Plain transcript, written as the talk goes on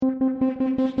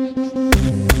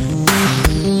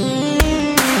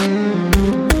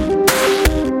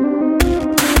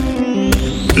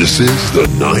This is the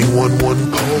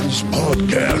 911 Calls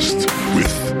Podcast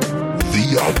with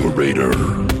the operator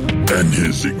and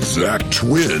his exact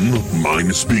twin,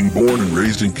 minus being born and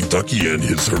raised in Kentucky and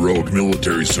his heroic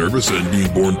military service and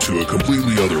being born to a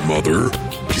completely other mother,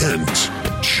 Kent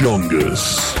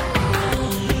Chungus.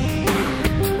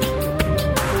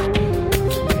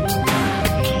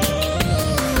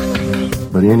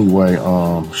 But anyway,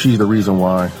 she's the reason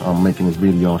why I'm making this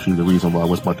video. She's the reason why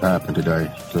what's about to happen today,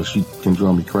 because she can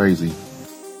drive me crazy.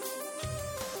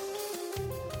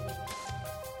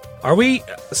 Are we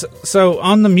so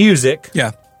on the music?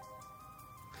 Yeah.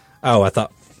 Oh, I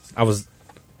thought I was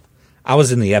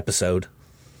in the episode,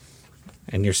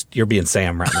 and you're being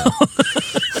Sam right now.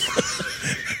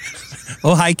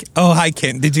 Oh hi,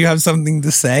 Kent. Did you have something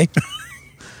to say?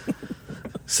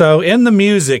 So in the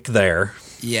music there,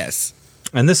 Yes.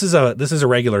 and this is a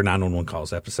regular 911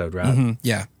 Calls episode, right? Mm-hmm.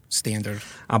 Yeah. Standard.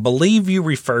 I believe you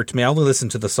refer to me. I only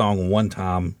listened to the song one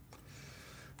time,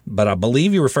 but I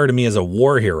believe you refer to me as a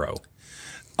war hero.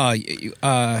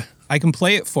 I can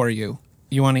play it for you.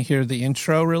 You want to hear the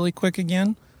intro really quick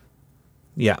again?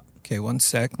 Yeah. Okay, one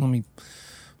sec. Let me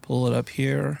pull it up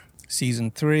here. Season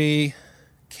 3,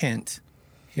 Kent.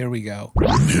 Here we go.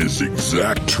 His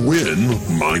exact twin,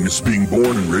 minus being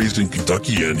born and raised in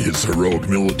Kentucky and his heroic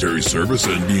military service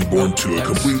and being born to a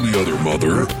completely other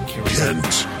mother, Kent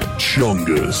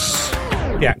Chungus.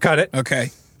 Yeah, cut it.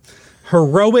 Okay.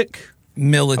 Heroic.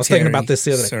 Military I was thinking about this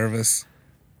the other day. service.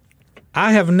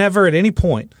 I have never at any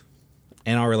point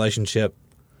in our relationship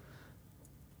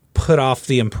put off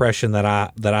the impression that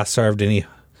I served any.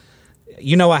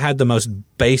 You know, I had the most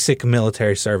basic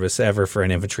military service ever for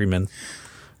an infantryman.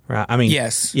 Right? I mean,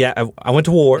 Yes. Yeah, I went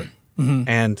to war,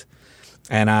 and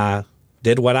I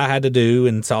did what I had to do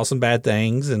and saw some bad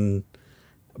things,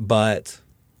 but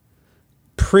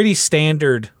pretty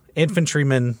standard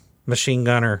infantryman, machine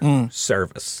gunner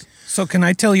service. So can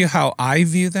I tell you how I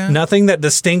view that? Nothing that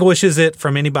distinguishes it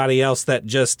from anybody else that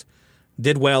just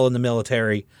did well in the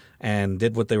military and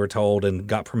did what they were told and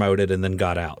got promoted and then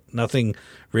got out. Nothing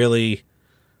really.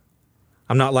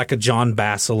 I'm not like a John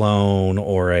Basilone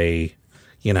or an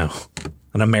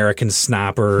American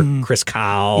Sniper, Chris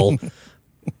Kyle.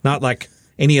 Not like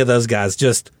any of those guys.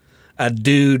 Just a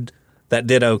dude that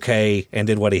did okay and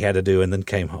did what he had to do and then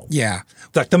came home. Yeah.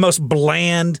 Like the most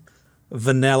bland,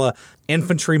 vanilla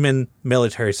infantryman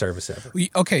military service ever.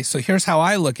 Okay, so here's how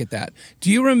I look at that. Do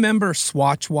you remember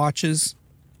Swatch watches?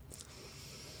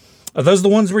 Are those the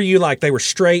ones where they were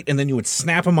straight and then you would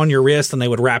snap them on your wrist and they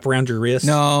would wrap around your wrist?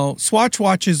 No, Swatch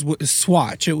watches was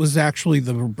Swatch. It was actually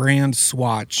the brand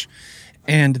Swatch.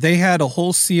 And they had a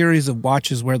whole series of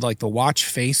watches where the watch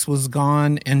face was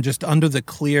gone and just under the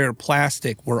clear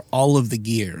plastic were all of the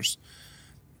gears.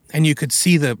 And you could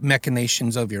see the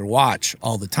machinations of your watch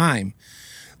all the time.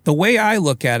 The way I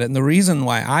look at it, and the reason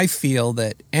why I feel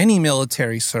that any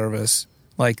military service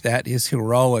like that is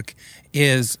heroic,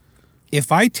 is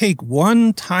if I take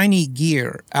one tiny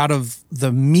gear out of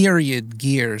the myriad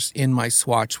gears in my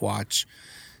Swatch watch,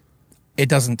 it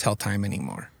doesn't tell time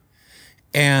anymore.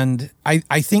 And I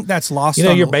think that's lost.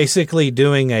 You're basically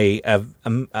doing a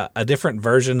different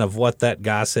version of what that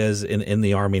guy says in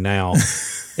the Army now.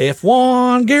 If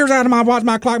one gear's out of my watch,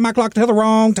 my clock tell the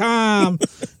wrong time.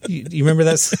 You remember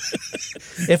that?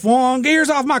 If one gear's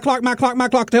off my clock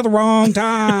tell the wrong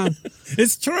time.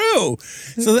 It's true.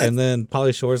 So and then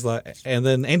Pauly Shore's and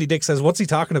then Andy Dick says, "What's he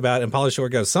talking about?" And Pauly Shore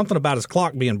goes, "Something about his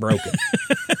clock being broken."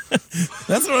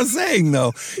 That's what I'm saying,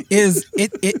 though. Is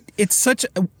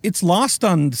it's lost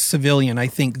on civilian. I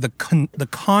think the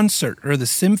concert or the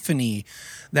symphony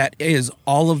that is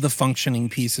all of the functioning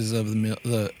pieces of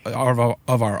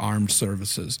of our armed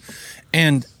services,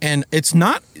 and it's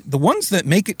not the ones that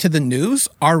make it to the news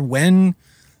are when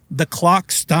the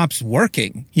clock stops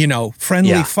working.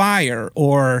 Friendly fire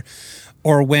or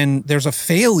when there's a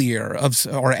failure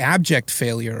or abject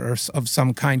failure of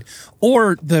some kind,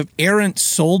 or the errant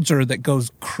soldier that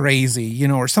goes crazy,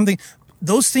 or something.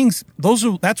 Those things,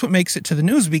 that's what makes it to the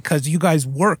news, because you guys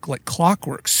work like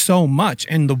clockwork so much,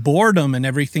 and the boredom and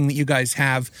everything that you guys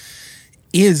have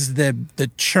is the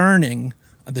turning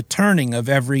of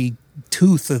every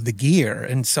tooth of the gear.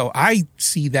 And so I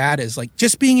see that as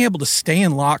just being able to stay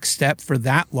in lockstep for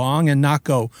that long and not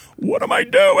go, what am I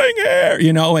doing here?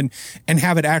 And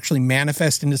have it actually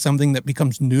manifest into something that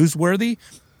becomes newsworthy.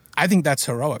 I think that's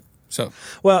heroic. So,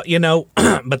 well,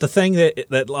 but the thing that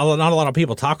not a lot of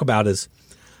people talk about is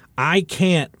I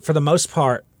can't, for the most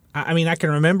part, I mean, I can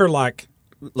remember like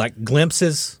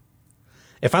glimpses.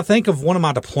 If I think of one of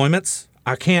my deployments,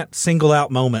 I can't single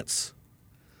out moments.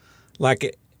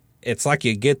 It's like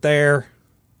you get there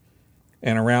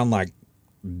and around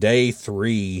day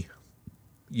 3,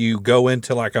 you go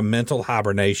into like a mental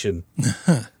hibernation.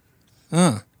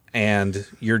 And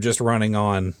you're just running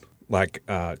on like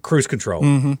cruise control.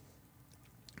 Mm-hmm.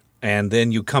 And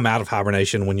then you come out of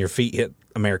hibernation when your feet hit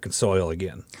American soil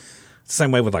again.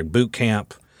 Same way with like boot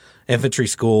camp, infantry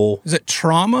school. Is it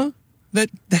trauma that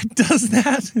does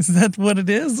that? Is that what it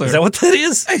is? Or? Is that what that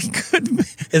is? It could be.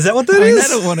 Is that what that I mean, is? I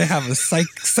don't want to have a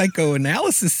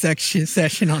psychoanalysis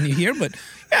session on you here, but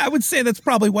yeah, I would say that's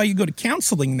probably why you go to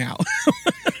counseling now.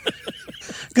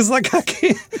 Because like I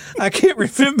can't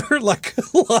remember like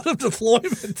a lot of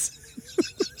deployments.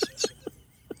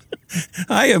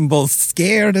 I am both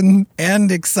scared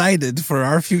and excited for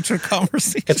our future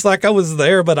conversation. It's like I was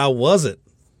there, but I wasn't.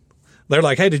 They're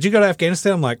like, "Hey, did you go to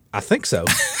Afghanistan?" I'm like, "I think so."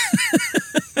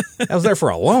 I was there for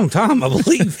a long time, I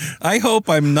believe. I hope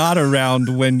I'm not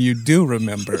around when you do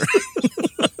remember.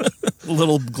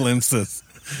 Little glimpses.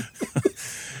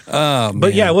 Oh,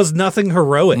 But yeah, it was nothing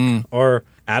heroic or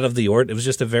out of the ordinary. It was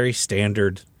just a very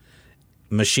standard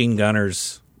machine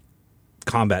gunner's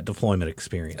combat deployment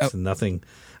experience. And nothing.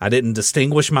 I didn't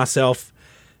distinguish myself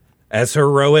as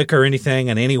heroic or anything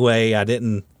in any way. I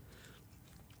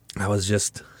was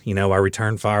just, I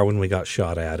returned fire when we got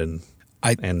shot at. And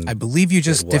I believe you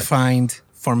just defined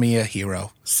for me a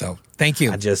hero. So thank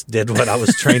you. I just did what I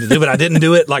was trained to do, but I didn't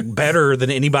do it like better than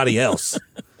anybody else.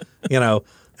 No.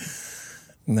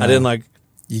 I didn't like.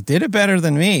 You did it better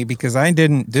than me because I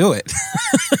didn't do it.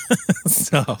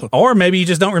 So, or maybe you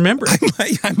just don't remember.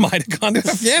 I might have gone to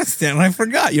Afghanistan and I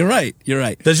forgot. You're right.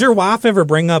 Does your wife ever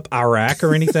bring up Iraq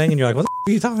or anything? And you're like, what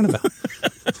the are you talking about?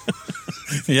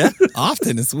 Yeah,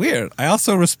 often. It's weird. I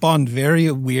also respond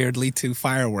very weirdly to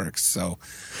fireworks. So,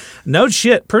 no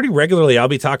shit. Pretty regularly, I'll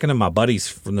be talking to my buddies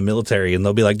from the military, and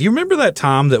they'll be like, "Do you remember that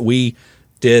time that we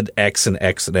did X and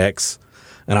X and X?"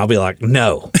 And I'll be like,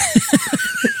 "No."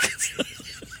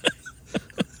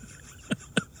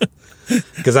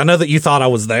 Because I know that you thought I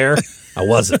was there. I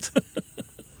wasn't.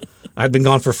 I'd been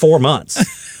gone for 4 months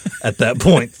at that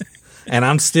point. And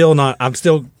I've still got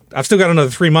another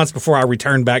 3 months before I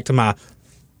return back to my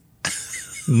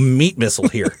meat missile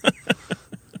here.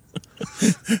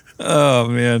 Oh,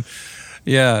 man.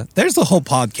 Yeah. There's a whole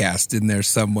podcast in there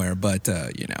somewhere, but,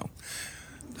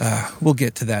 we'll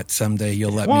get to that someday.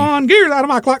 You'll let me. One gears out of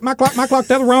my clock at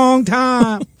the wrong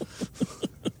time.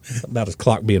 About his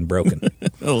clock being broken.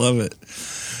 I love it.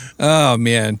 Oh,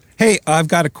 man. Hey, I've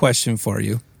got a question for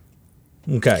you.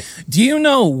 Okay. Do you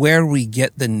know where we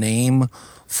get the name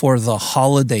for the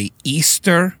holiday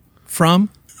Easter from?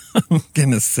 I'm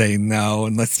going to say no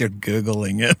unless you're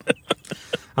Googling it.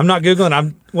 I'm not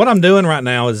Googling. What I'm doing right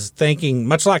now is thinking,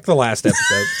 much like the last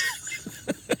episode,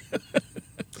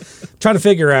 trying to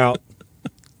figure out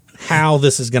how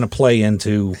this is going to play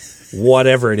into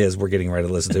whatever it is we're getting ready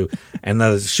to listen to. And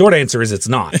the short answer is it's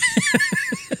not.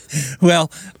 Well,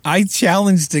 I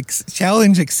challenge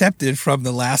accepted from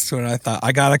the last one. I thought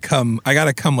I gotta come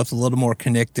with a little more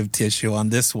connective tissue on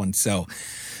this one. So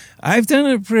I've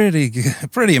done a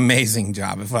pretty amazing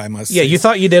job, if I must say. Yeah, you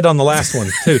thought you did on the last one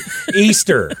too.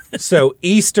 Easter. So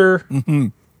Easter. Mm-hmm.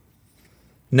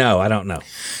 No, I don't know.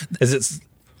 Is it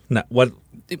no? What?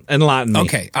 Enlighten me.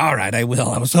 Okay, all right, I will.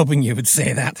 I was hoping you would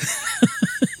say that.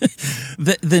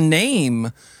 The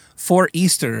name for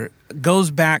Easter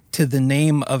goes back to the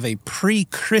name of a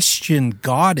pre-Christian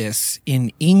goddess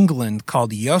in England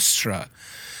called Eostre.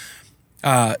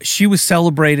 She was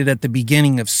celebrated at the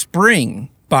beginning of spring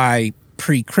by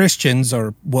pre-Christians,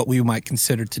 or what we might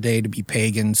consider today to be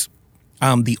pagans.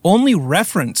 The only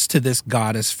reference to this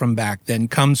goddess from back then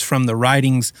comes from the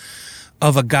writings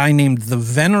of a guy named the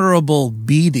Venerable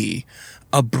Bede,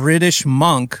 a British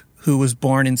monk who was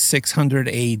born in 600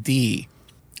 AD.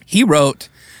 He wrote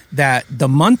that the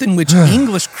month in which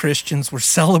English Christians were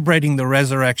celebrating the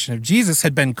resurrection of Jesus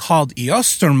had been called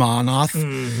Eostermanoth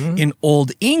in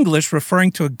Old English,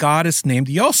 referring to a goddess named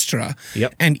Eostre.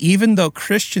 Yep. And even though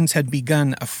Christians had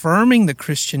begun affirming the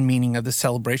Christian meaning of the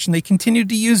celebration, they continued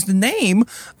to use the name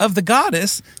of the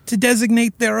goddess to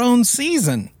designate their own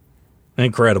season.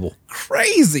 Incredible.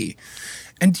 Crazy.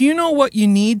 And do you know what you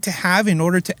need to have in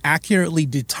order to accurately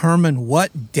determine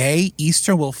what day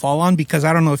Easter will fall on? Because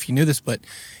I don't know if you knew this, but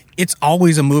it's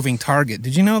always a moving target.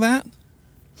 Did you know that?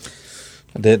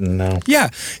 I didn't know.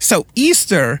 Yeah. So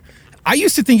Easter, I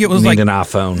used to think it was Need like an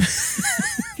iPhone.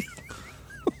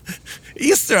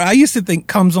 Easter, I used to think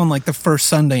comes on like the first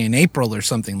Sunday in April or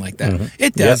something like that. Mm-hmm.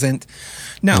 It doesn't.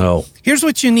 Yep. No. Here's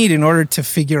what you need in order to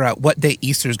figure out what day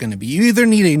Easter is going to be. You either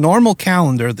need a normal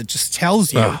calendar that just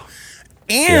tells you,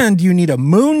 and you need a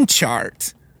moon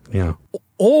chart Yeah.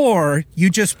 Or you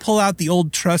just pull out the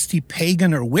old trusty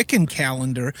pagan or Wiccan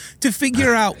calendar to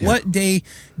figure out what day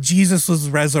Jesus was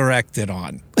resurrected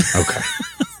on. Okay.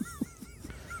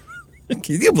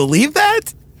 Can you believe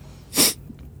that?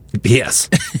 Yes.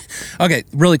 Okay,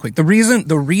 really quick. The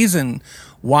reason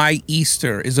why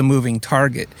Easter is a moving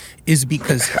target is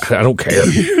because I don't care.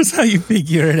 here's how you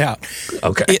figure it out.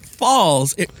 Okay.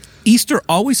 Easter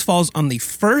always falls on the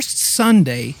first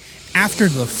Sunday after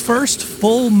the first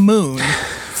full moon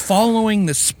following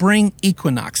the spring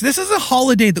equinox. This is a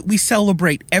holiday that we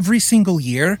celebrate every single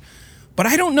year, but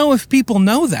I don't know if people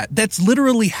know that. That's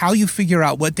literally how you figure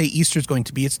out what day Easter is going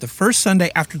to be. It's the first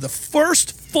Sunday after the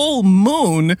first full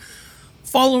moon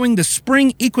following the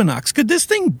spring equinox. Could this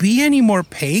thing be any more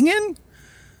pagan?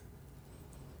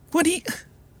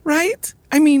 Right?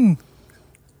 I mean,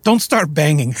 don't start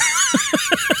banging.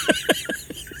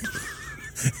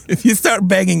 If you start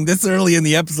banging this early in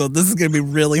the episode, this is going to be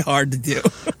really hard to do.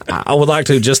 I would like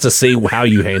to just to see how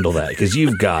you handle that, because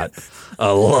you've got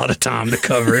a lot of time to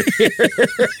cover it here.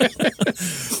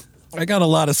 I got a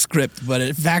lot of script, but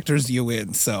it factors you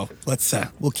in. So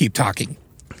we'll keep talking.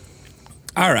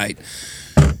 All right.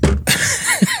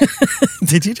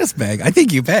 Did you just bang? I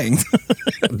think you banged.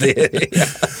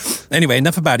 Anyway,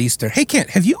 enough about Easter. Hey, Kent,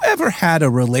 have you ever had a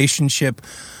relationship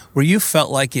where you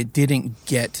felt like it didn't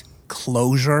get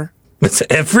closure? It's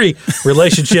every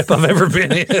relationship I've ever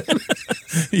been in.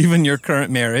 Even your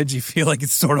current marriage, you feel like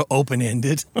it's sort of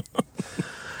open-ended?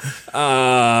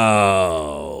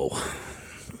 Oh.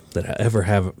 Did I ever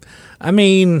have... I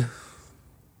mean...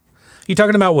 You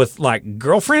talking about with, like,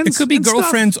 girlfriends? It could be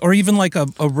girlfriends or even, like, a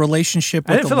relationship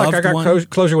with a loved one. I didn't feel like I got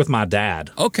closure with my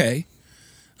dad. Okay.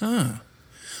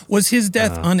 Was his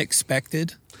death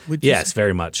unexpected? Yes, say?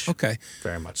 Very much. Okay.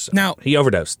 Very much so. Now, he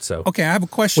overdosed, so... Okay, I have a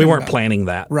question. We weren't planning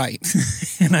that. Right.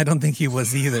 And I don't think he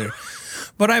was either.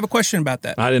 But I have a question about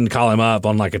that. I didn't call him up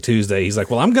on, like, a Tuesday. He's like,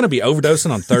 well, I'm going to be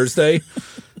overdosing on Thursday.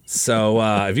 So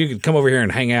if you could come over here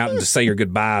and hang out and just say your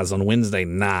goodbyes on Wednesday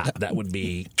night, that would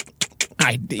be...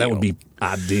 Ideal. That would be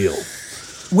ideal.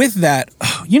 With that,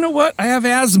 you know what? I have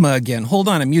asthma again. Hold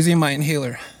on, I'm using my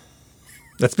inhaler.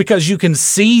 That's because you can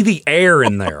see the air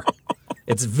in there.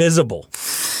 It's visible.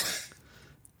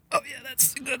 Oh yeah,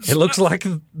 that's good. It looks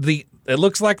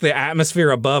like the atmosphere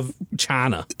above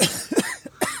China.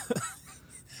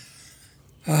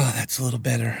 Oh, that's a little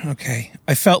better. Okay.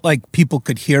 I felt like people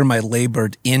could hear my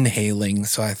labored inhaling,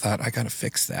 so I thought I got to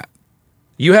fix that.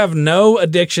 You have no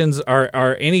addictions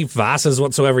or any vices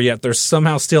whatsoever yet. There's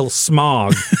somehow still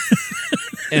smog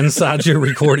inside your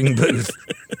recording booth.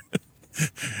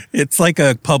 It's like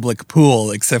a public pool,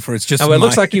 except for it's just... Oh, it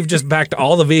looks like you've just backed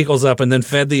all the vehicles up and then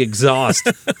fed the exhaust.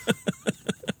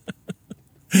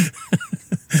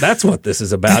 That's what this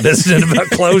is about, isn't it? About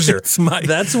closure.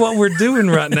 That's what we're doing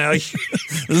right now. This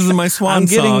is my swan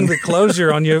song. I'm getting the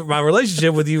closure on my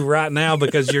relationship with you right now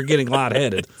because you're getting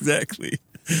lightheaded. Exactly.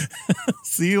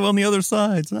 See you on the other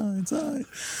side. Side.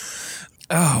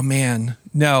 Oh, man.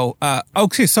 No.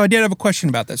 Okay, so I did have a question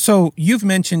about that. So you've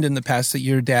mentioned in the past that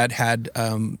your dad had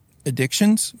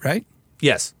addictions, right?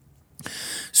 Yes.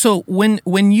 So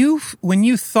when you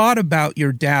thought about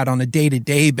your dad on a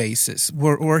day-to-day basis,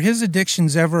 were his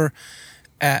addictions ever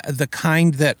the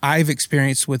kind that I've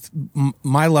experienced with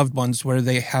my loved ones, where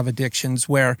they have addictions,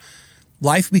 where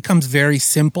life becomes very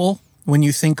simple when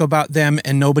you think about them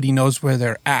and nobody knows where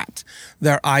they're at?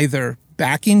 They're either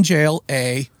back in jail,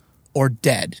 or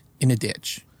dead in a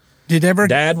ditch.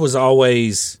 Dad was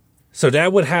always... So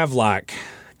Dad would have like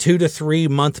 2 to 3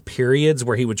 month periods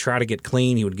where he would try to get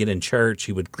clean. He would get in church.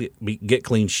 He would get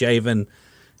clean shaven.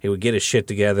 He would get his shit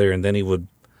together, and then he would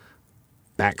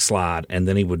backslide, and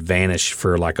then he would vanish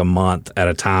for like a month at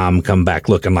a time, come back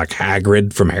looking like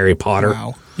Hagrid from Harry Potter.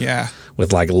 Wow. Yeah.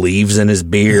 With like leaves in his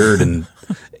beard and,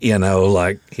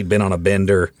 like he'd been on a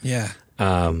bender. Yeah.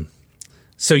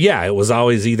 So yeah, it was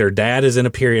always either Dad is in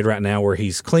a period right now where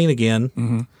he's clean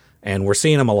again, and we're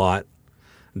seeing him a lot.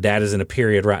 Dad is in a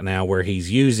period right now where he's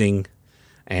using,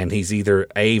 and he's either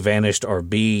A, vanished, or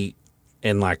B,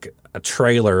 in like a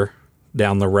trailer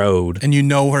down the road. And you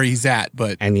know where he's at,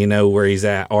 but... And you know where he's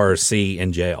at, or C,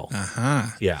 in jail. Uh-huh.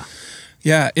 Yeah.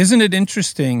 Yeah, isn't it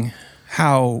interesting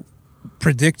how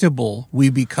predictable we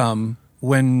become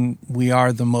when we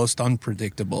are the most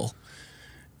unpredictable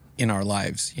in our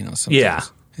lives, sometimes. Yeah.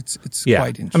 It's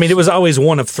quite interesting. I mean, it was always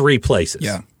one of 3 places.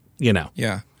 Yeah.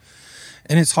 Yeah.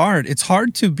 And it's hard. It's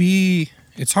hard to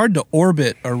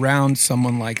orbit around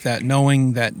someone like that,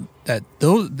 knowing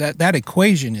that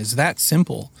equation is that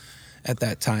simple at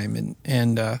that time,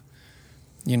 and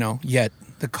yet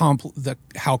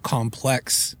how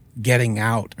complex getting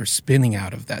out or spinning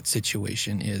out of that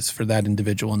situation is for that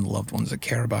individual and the loved ones that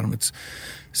care about them. It's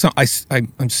so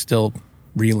I'm still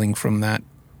reeling from that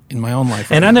in my own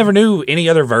life. And I never knew any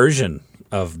other version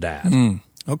of Dad.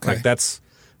 Okay. Like that's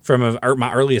from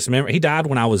my earliest memory. He died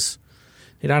in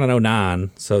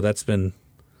 2009, so that's been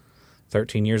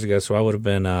 13 years ago. So I would have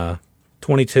been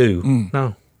 22.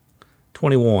 No,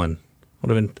 21. Would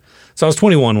have been. So I was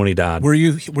 21 when he died. Were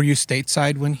you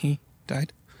stateside when he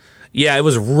died? Yeah, it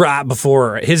was right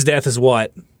before his death is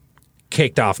what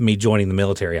kicked off me joining the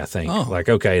military, I think. Oh. Like,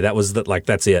 okay,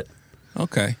 that's it.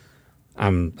 Okay.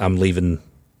 I'm leaving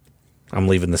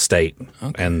the state.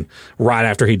 Okay. And right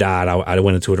after he died, I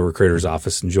went into a recruiter's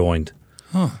office and joined.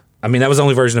 Huh. I mean, that was the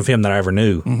only version of him that I ever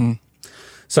knew. Mm-hmm.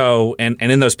 So, and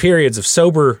in those periods of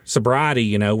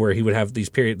sobriety, where he would have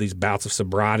these bouts of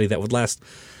sobriety that would last,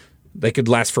 they could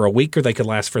last for a week or they could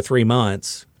last for 3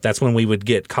 months. That's when we would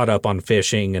get caught up on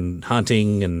fishing and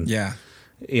hunting and,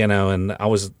 and I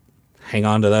was hang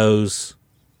on to those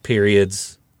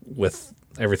periods with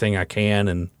everything I can.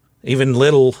 And even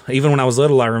when I was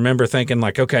little, I remember thinking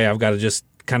like, okay, I've got to just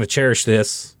kind of cherish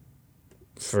this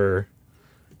for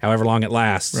however long it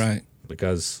lasts. Right.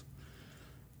 Because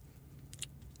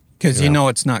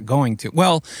it's not going to.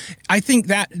 Well, I think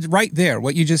that right there,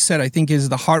 what you just said, I think is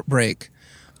the heartbreak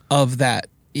of that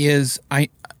is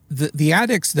the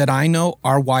addicts that I know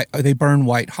are white. They burn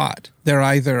white hot. They're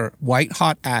either white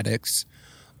hot addicts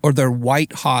or they're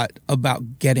white hot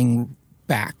about getting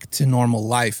back to normal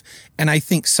life. And I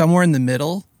think somewhere in the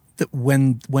middle that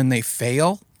when they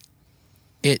fail,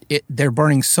 they're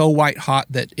burning so white hot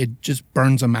that it just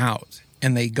burns them out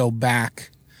and they go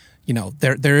back.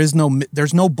 There's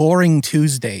no boring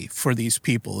Tuesday for these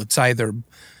people. It's either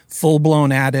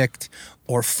full-blown addict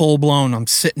or full-blown I'm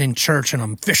sitting in church and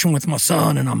I'm fishing with my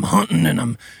son and I'm hunting and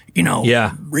I'm,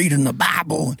 reading the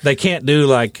Bible. They can't do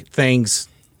like things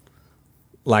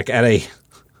like at a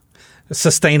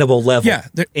sustainable level. Yeah.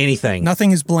 Anything.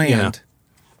 Nothing is bland.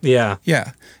 Yeah.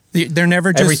 Yeah. They're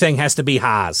never just... Everything has to be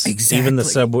highs. Exactly. Even the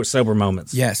sober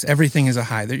moments. Yes, everything is a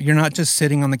high. You're not just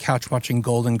sitting on the couch watching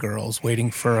Golden Girls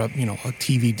waiting for a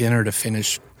TV dinner to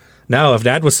finish. No, if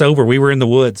Dad was sober, we were in the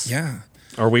woods. Yeah.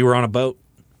 Or we were on a boat.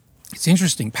 It's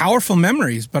interesting. Powerful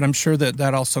memories, but I'm sure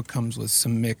that also comes with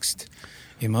some mixed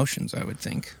emotions, I would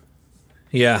think.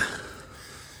 Yeah.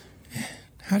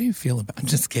 How do you feel about it? I'm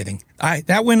just kidding.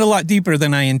 That went a lot deeper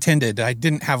than I intended. I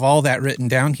didn't have all that written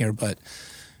down here, but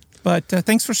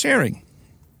thanks for sharing.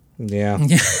 Yeah.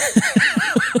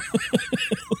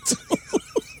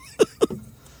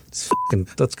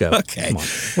 Let's go. Okay. Come on.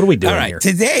 What are we doing all right, here?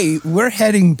 Today, we're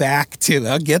heading back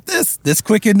to, get this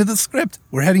quick into the script.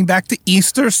 We're heading back to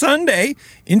Easter Sunday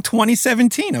in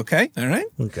 2017, okay? All right?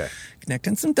 Okay.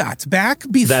 Connecting some dots. Back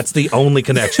before... That's the only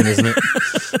connection, isn't it?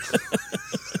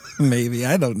 Maybe.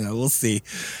 I don't know. We'll see.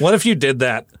 What if you did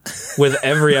that with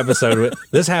every episode?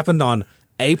 This happened on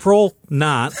April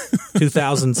 9th,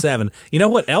 2007. You know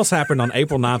what else happened on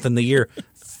April 9th in the year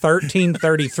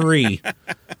 1333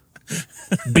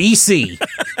 BC?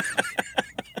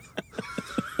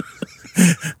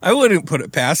 I wouldn't put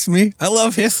it past me. I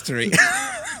love history.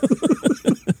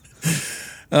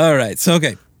 All right. So,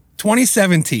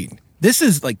 2017. This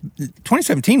is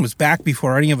 2017 was back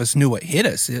before any of us knew what hit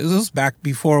us. It was back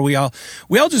before we all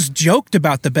just joked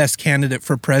about the best candidate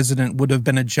for president would have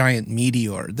been a giant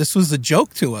meteor. This was a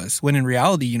joke to us when in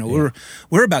reality,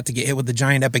 we're about to get hit with a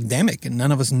giant epidemic and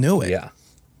none of us knew it. Yeah.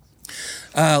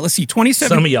 Let's see,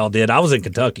 2017. Some of y'all did. I was in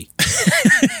Kentucky.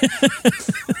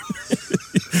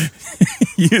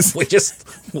 We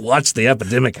just watched the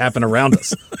epidemic happen around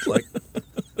us.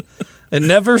 It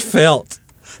never felt.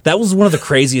 That was one of the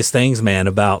craziest things, man,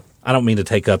 about, I don't mean to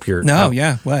take up your... No,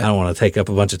 what? I don't want to take up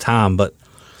a bunch of time, but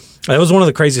that was one of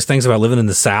the craziest things about living in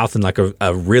the South in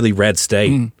a really red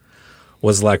state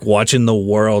was watching the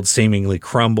world seemingly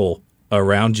crumble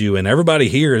around you, and everybody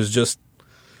here is just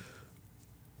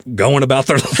going about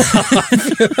their life.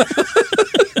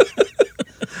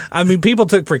 I mean, people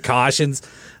took precautions.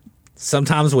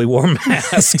 Sometimes we wore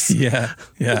masks. Yeah.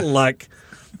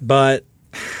 But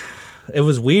it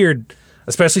was weird.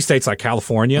 Especially states like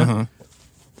California,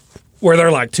 where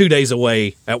they're 2 days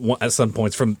away at some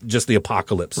points from just the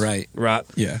apocalypse. Right.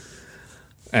 Yeah.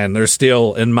 And they're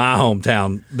still, in my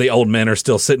hometown, the old men are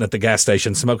still sitting at the gas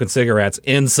station smoking cigarettes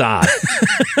inside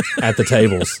at the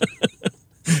tables,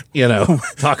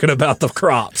 talking about the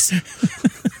crops.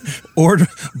 Or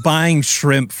buying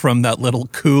shrimp from that little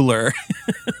cooler.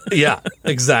 Yeah,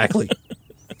 exactly.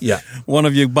 Yeah. One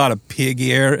of you bought a pig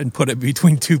ear and put it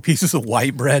between two pieces of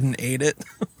white bread and ate it.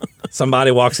 Somebody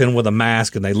walks in with a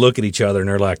mask and they look at each other and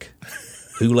they're like,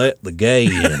 Who let the gay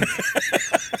in?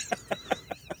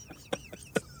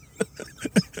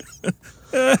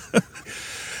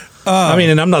 I mean,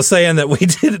 and I'm not saying that we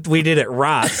did it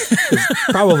right.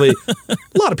 Probably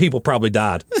a lot of people probably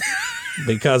died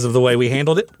because of the way we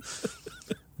handled it.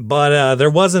 But there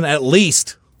wasn't, at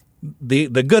least the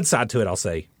good side to it, I'll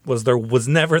say, was there was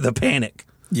never the panic.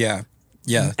 Yeah.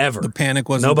 Ever. The panic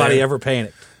wasn't Nobody there. ever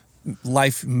panicked.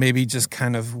 Life maybe just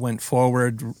kind of went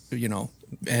forward,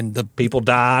 and the People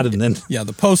died, and then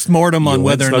the post-mortem on You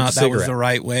went whether or and not smoked a that was cigarette. the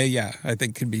right way, I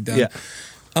think could be done. yeah.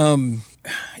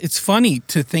 It's funny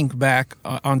to think back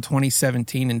on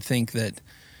 2017 and think that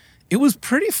it was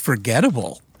pretty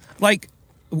forgettable. Like,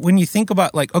 when you think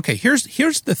about, like, okay,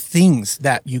 here's the things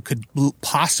that you could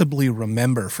possibly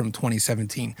remember from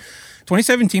 2017.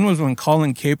 2017 was when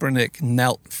Colin Kaepernick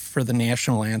knelt for the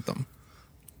national anthem.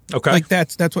 Okay. Like,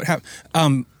 that's what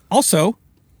happened. Also,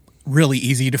 really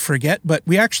easy to forget, but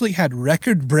we actually had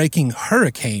record-breaking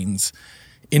hurricanes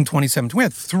in 2017. We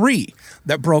had 3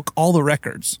 that broke all the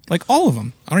records. Like, all of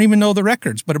them. I don't even know the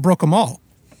records, but it broke them all.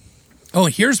 Oh,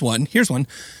 here's one.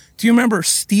 Do you remember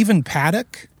Stephen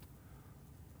Paddock?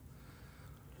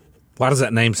 Why does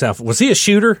that name sound? Was he a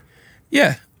shooter?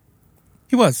 Yeah,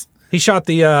 he was. He shot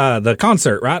the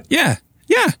concert, right? Yeah,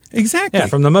 exactly. Yeah,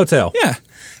 from the motel. Yeah.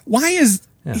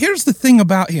 Here's the thing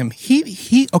about him.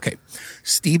 Okay,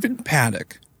 Stephen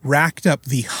Paddock racked up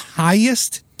the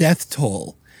highest death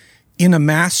toll in a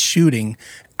mass shooting,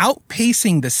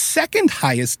 outpacing the second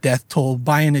highest death toll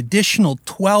by an additional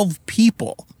 12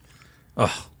 people.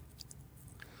 Oh,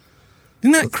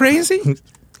 Isn't that crazy?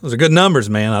 those are good numbers,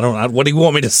 man. What do you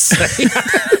want me to say?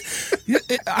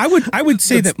 I would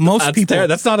say that most people.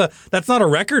 That's not a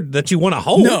record that you want to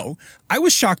hold. No, I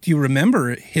was shocked you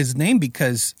remember his name,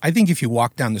 because I think if you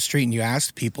walked down the street and you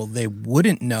asked people, they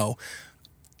wouldn't know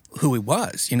who he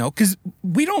was, because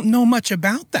we don't know much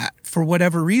about that for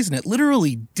whatever reason. It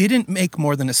literally didn't make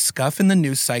more than a scuff in the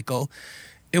news cycle.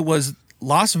 It was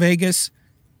Las Vegas,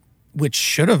 which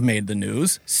should have made the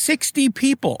news, 60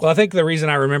 people. Well, I think the reason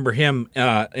I remember him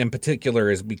in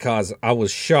particular is because I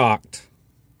was shocked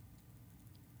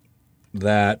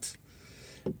that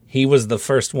he was the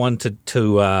first one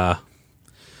to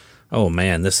oh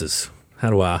man, this is,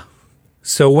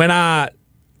 so when I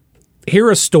hear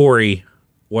a story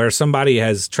where somebody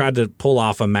has tried to pull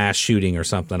off a mass shooting or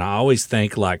something, I always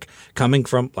think, like, coming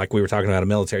from, like we were talking about, a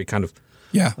military kind of,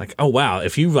 like, oh wow,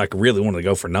 if you like really wanted to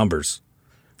go for numbers,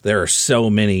 there are so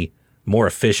many more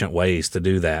efficient ways to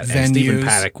do that. Venues. And Stephen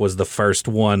Paddock was the first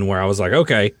one where I was like,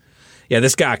 okay, yeah,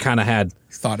 this guy kind of had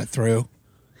Thought it through.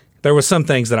 There was some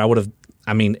things that I would have,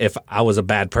 if I was a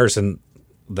bad person,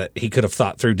 that he could have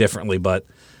thought through differently.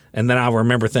 And then I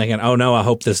remember thinking, oh no, I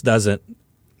hope this doesn't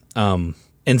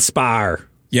inspire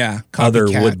other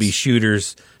copycats. would-be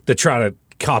shooters to try to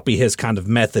copy his kind of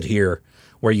method here,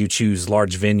 where you choose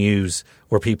large venues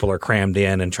where people are crammed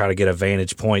in and try to get a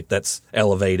vantage point that's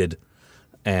elevated,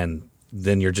 and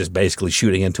then you're just basically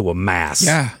shooting into a mass.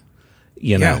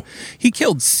 You know. He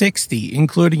killed 60,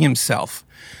 including himself.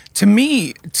 To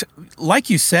me, like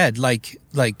you said, like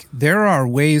there are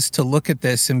ways to look at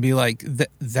this and be like,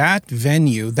 that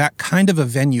venue, that kind of a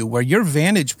venue where your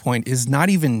vantage point is not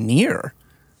even near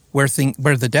where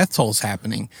the death toll's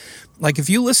happening. Like, if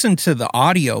you listen to the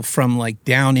audio from, like,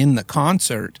 down in the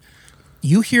concert,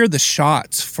 you hear the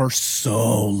shots for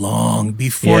so long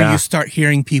before you start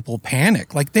hearing people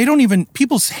panic. Like,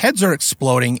 people's heads are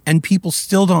exploding and people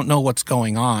still don't know what's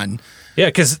going on. Yeah,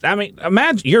 because,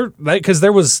 imagine because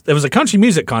there was a country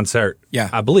music concert,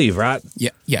 I believe, right? Yeah.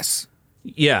 Yes.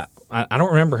 Yeah. I don't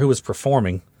remember who was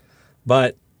performing,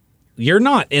 but you're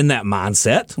not in that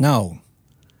mindset. No,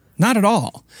 not at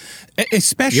all.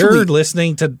 Especially, you're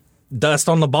listening to Dust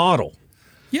on the Bottle.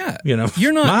 Yeah.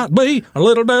 You're not. Might be a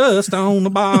little dust on the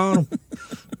bottom.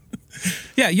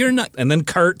 Yeah, you're not. And then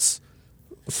Kurt's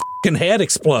fucking head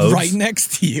explodes right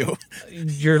next to you.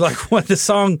 You're like, what? The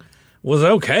song was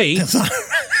okay.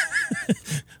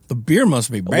 The beer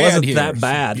must be bad. It wasn't here. that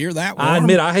bad. Beer that warm? I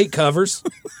admit I hate covers.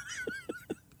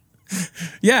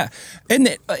 Yeah. And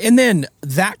then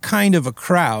that kind of a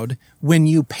crowd, when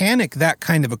you panic that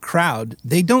kind of a crowd,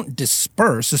 they don't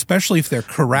disperse, especially if they're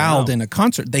corralled in a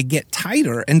concert. They get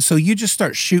tighter. And so you just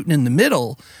start shooting in the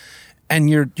middle, and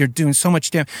you're doing so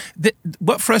much damage.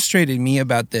 What frustrated me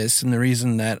about this, and the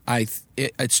reason that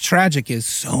it's tragic, is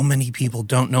so many people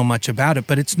don't know much about it,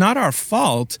 but it's not our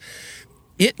fault.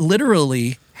 It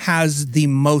literally has the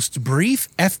most brief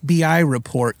FBI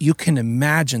report you can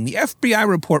imagine. The FBI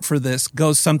report for this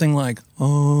goes something like,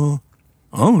 I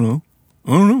don't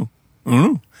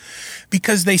know.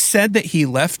 Because they said that he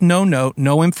left no note,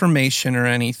 no information or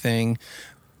anything,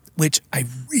 which I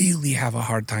really have a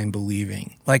hard time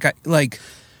believing.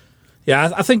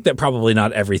 Yeah, I think that probably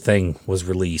not everything was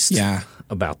released Yeah.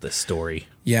 about this story.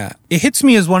 Yeah, it hits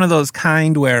me as one of those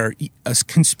kind where a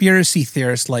conspiracy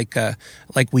theorist, like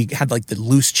we had like the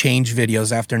loose change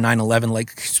videos after 9/11,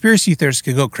 like conspiracy theorists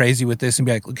could go crazy with this and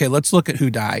be like, okay, let's look at who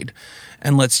died,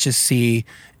 and let's just see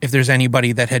if there's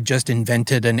anybody that had just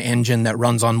invented an engine that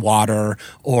runs on water,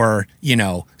 or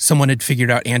someone had figured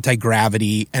out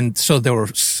anti-gravity, and so they were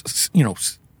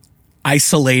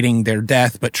isolating their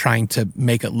death, but trying to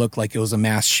make it look like it was a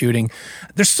mass shooting.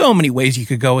 There's so many ways you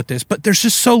could go with this, but there's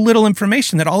just so little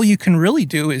information that all you can really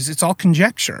do is it's all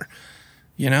conjecture.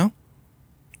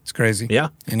 It's crazy. Yeah.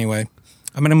 Anyway,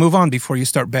 I'm going to move on before you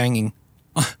start banging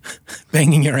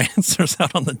your answers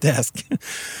out on the desk.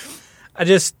 I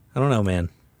don't know, man.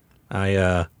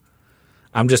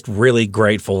 I'm just really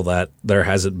grateful that there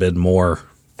hasn't been more.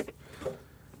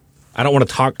 I don't want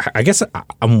to talk. I guess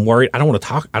I'm worried. I don't want to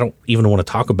talk. I don't even want to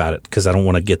talk about it because I don't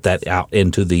want to get that out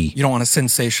into the. You don't want to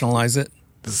sensationalize it?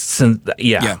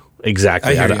 Yeah,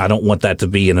 exactly. I don't want that to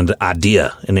be an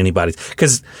idea in anybody's.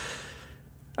 Because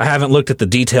I haven't looked at the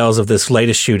details of this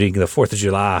latest shooting, the 4th of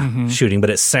July shooting, but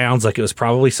it sounds like it was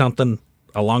probably something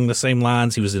along the same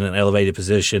lines. He was in an elevated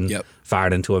position,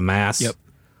 fired into a mass. Yep.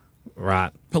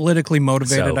 Right. Politically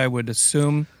motivated, I would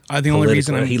assume. The only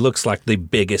reason he looks like the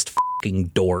biggest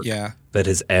fucking dork Yeah. that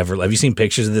has ever. Have you seen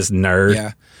pictures of this nerd?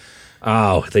 Yeah.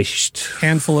 Oh, they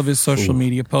handful of his social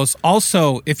media posts.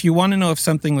 Also, if you want to know if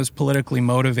something was politically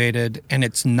motivated and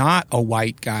it's not a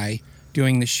white guy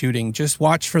doing the shooting, just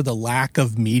watch for the lack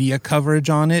of media coverage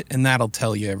on it, and that'll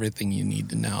tell you everything you need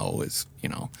to know. Is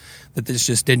that this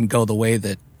just didn't go the way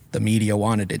that the media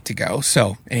wanted it to go.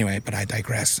 So anyway, but I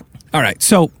digress. All right,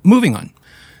 so moving on.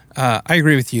 I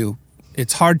agree with you.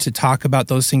 It's hard to talk about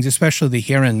those things, especially the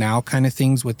here and now kind of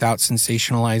things, without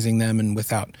sensationalizing them and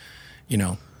without,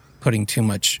 putting too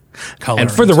much color. And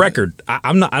for the record,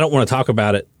 I don't want to talk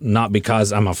about it, not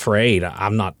because I'm afraid. I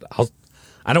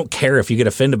don't care if you get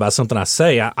offended by something I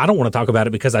say. I don't want to talk about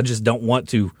it because I just don't want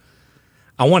to.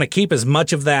 I want to keep as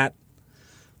much of that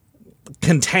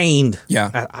contained.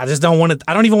 Yeah. I just don't want it.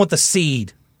 I don't even want the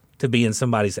seed to be in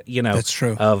somebody's, That's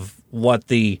true. Of what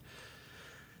the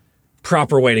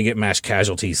proper way to get mass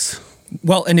casualties.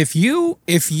 Well, and if you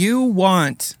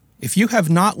have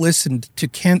not listened to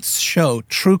Kent's show,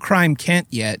 True Crime Kent,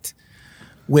 yet,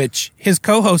 which his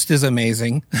co-host is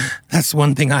amazing. That's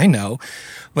one thing I know.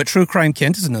 But True Crime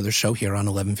Kent is another show here on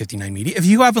 1159 Media. If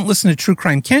you haven't listened to True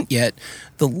Crime Kent yet,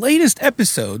 the latest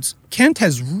episodes, Kent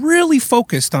has really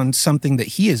focused on something that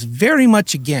he is very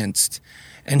much against.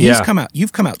 And you've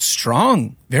come out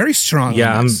strong, very strong.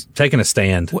 Yeah, I'm taking a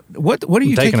stand. What are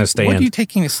you taking a stand? What are you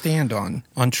taking a stand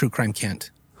on True Crime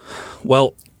Kent?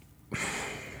 Well,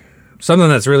 something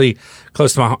that's really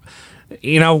close to my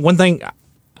heart. One thing,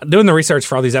 doing the research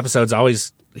for all these episodes, I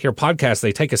always hear podcasts,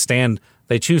 they take a stand,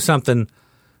 they choose something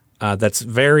that's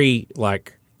very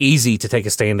easy to take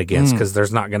a stand against because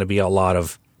there's not going to be a lot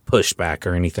of pushback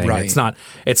or anything. Right.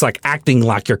 It's like acting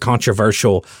like you're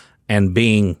controversial and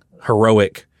being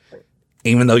heroic,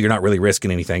 even though you're not really risking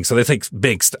anything. So they take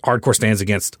big hardcore stands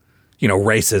against,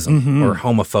 racism or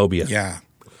homophobia. Yeah.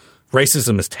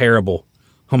 Racism is terrible.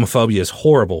 Homophobia is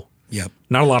horrible. Yep.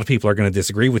 Not a lot of people are going to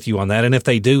disagree with you on that. And if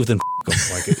they do, then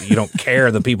f*** them. You don't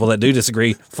care the people that do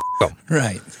disagree. F*** them.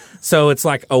 Right. So it's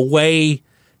like a way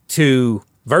to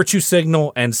virtue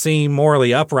signal and seem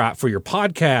morally upright for your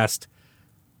podcast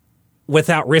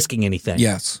without risking anything.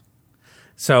 Yes.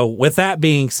 So with that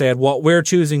being said, what we're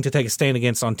choosing to take a stand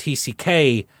against on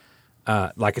TCK,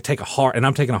 and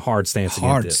I'm taking a hard stance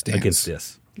against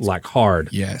this. Like hard.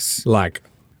 Yes. Like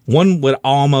one would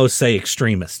almost say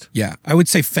extremist. Yeah. I would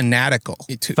say fanatical.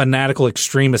 Fanatical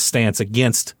extremist stance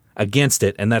against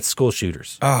it, and that's school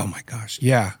shooters. Oh my gosh.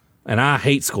 Yeah. And I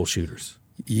hate school shooters.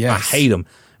 Yes. I hate them.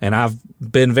 And I've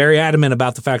been very adamant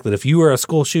about the fact that if you are a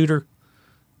school shooter,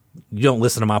 you don't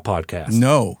listen to my podcast.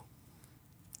 No.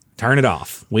 Turn it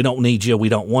off. We don't need you. We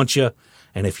don't want you.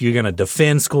 And if you're going to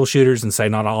defend school shooters and say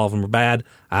not all of them are bad,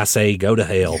 I say go to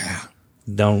hell. Yeah.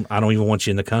 I don't even want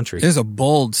you in the country. It is a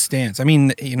bold stance. I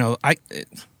mean,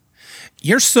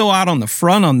 you're so out on the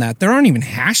front on that. There aren't even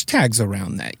hashtags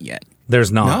around that yet.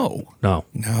 There's not. No.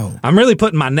 I'm really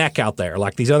putting my neck out there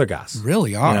like these other guys.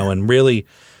 Really are. And really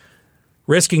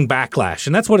risking backlash.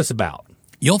 And that's what it's about.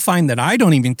 You'll find that I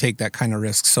don't even take that kind of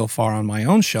risk so far on my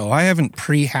own show. I haven't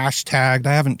pre-hashtagged.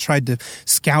 I haven't tried to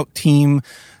scout team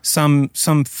some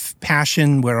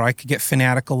passion where I could get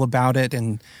fanatical about it,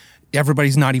 and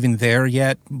everybody's not even there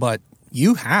yet. But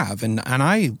you have, and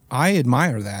I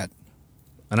admire that.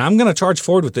 And I'm going to charge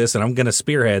forward with this, and I'm going to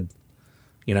spearhead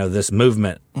this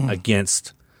movement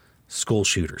against school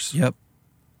shooters. Yep.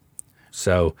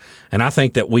 So, and I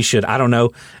think that we should, I don't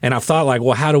know, and I've thought like,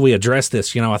 well, how do we address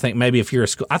this? I think maybe if you're a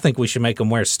school, I think we should make them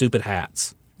wear stupid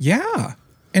hats. Yeah.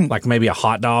 And Like maybe a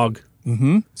hot dog.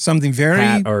 something very,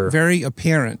 Hat or- very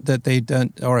apparent that they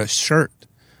done, or a shirt.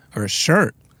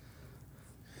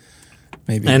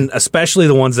 Maybe. And especially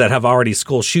the ones that have already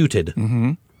school shooted.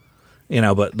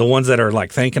 But the ones that are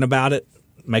like thinking about it,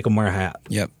 make them wear a hat.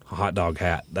 Yep. A hot dog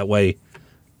hat. That way,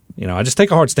 I just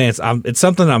take a hard stance. It's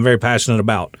something I'm very passionate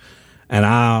about. And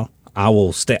I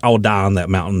will die on that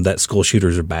mountain that school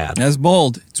shooters are bad. That's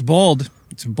bold. It's bold.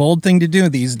 It's a bold thing to do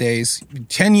these days.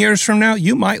 10 years from now,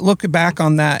 you might look back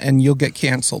on that and you'll get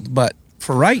canceled. But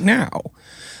for right now,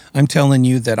 I'm telling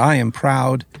you that I am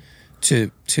proud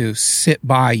to sit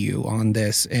by you on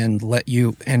this and let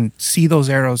you and see those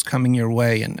arrows coming your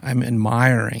way. And I'm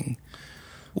admiring.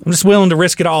 I'm just willing to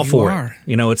risk it all for are.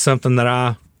 it. It's something that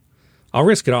I'll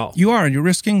risk it all. You are. You're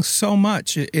risking so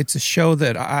much. It's a show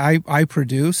that I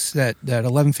produce that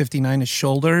 1159 is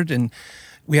shouldered, and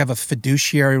we have a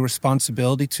fiduciary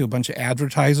responsibility to a bunch of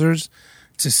advertisers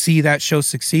to see that show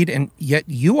succeed, and yet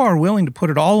you are willing to put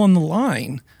it all on the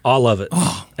line. All of it.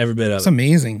 Every bit of It's it.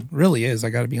 amazing. It really is. I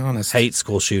got to be honest. Hate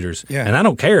school shooters. Yeah. And I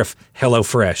don't care if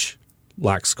HelloFresh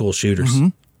likes school shooters.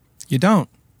 You don't.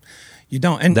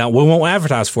 And Now, we won't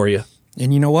advertise for you.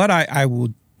 you know what? I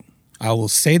will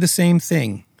say the same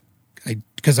thing.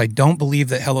 Because I don't believe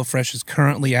that HelloFresh is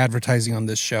currently advertising on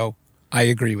this show. I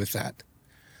agree with that.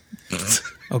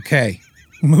 Okay,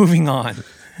 moving on.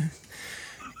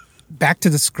 Back to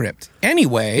the script.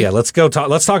 Anyway. Yeah, let's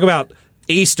talk about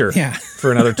Easter Yeah.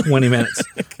 for another 20 minutes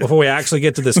before we actually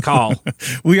get to this call.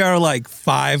 We are like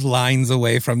 5 lines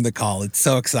away from the call. It's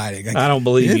so exciting. I don't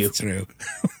believe you. It's true.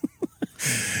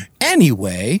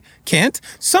 Anyway, Kent,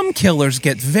 some killers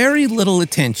get very little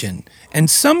attention, and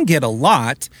some get a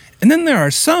lot, and then there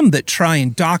are some that try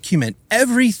and document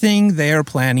everything they are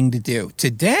planning to do.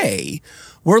 Today,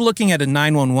 we're looking at a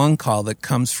 911 call that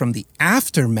comes from the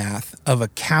aftermath of a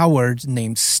coward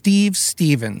named Steve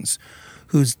Stevens,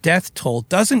 whose death toll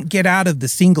doesn't get out of the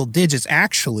single digits.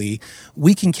 Actually,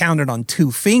 we can count it on 2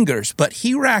 fingers, but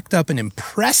he racked up an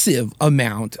impressive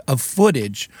amount of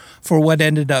footage for what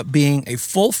ended up being a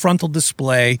full frontal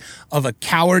display of a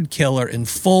coward killer in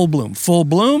full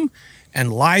bloom,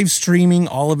 and live streaming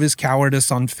all of his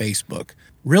cowardice on Facebook.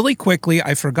 Really quickly,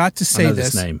 I forgot to say I know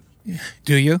this name.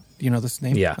 Do you? Do you know this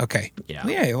name? Yeah. Okay. Yeah.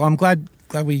 Well, I'm glad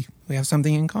we have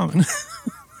something in common.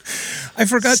 I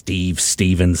forgot Steve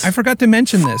Stevens. I forgot to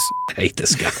mention this. I hate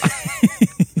this guy.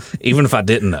 Even if I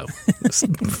didn't know.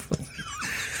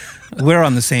 We're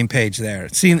on the same page there.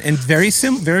 See, and very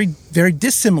very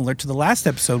dissimilar to the last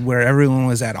episode where everyone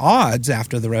was at odds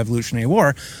after the Revolutionary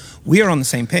War. We are on the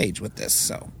same page with this.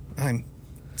 So coming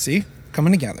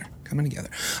together.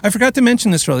 I forgot to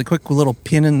mention this really quick. Put a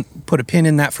pin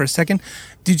in that for a second.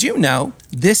 Did you know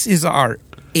this is our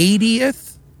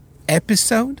 80th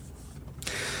episode?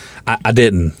 I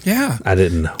didn't. Yeah. I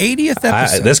didn't know. 80th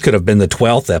episode. This could have been the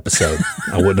 12th episode.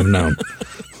 I wouldn't have known.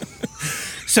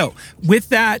 So with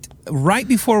that, right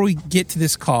before we get to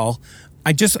this call,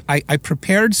 I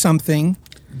prepared something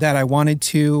that I wanted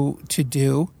to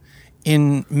do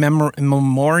in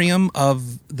memoriam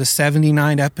of the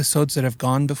 79 episodes that have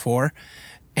gone before,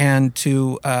 and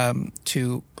to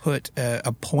put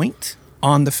a point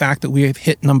on the fact that we have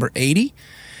hit number 80.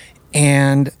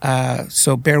 And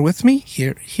so bear with me.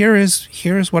 Here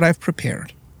is what I've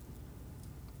prepared.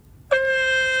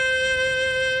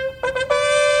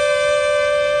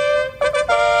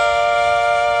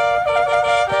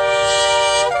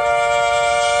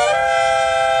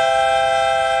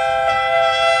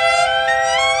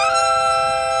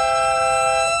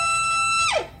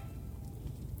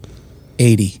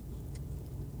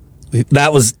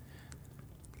 That was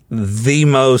the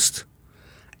most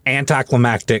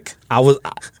anticlimactic.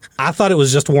 I thought it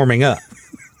was just warming up.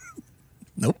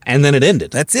 Nope. And then it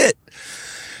ended. That's it.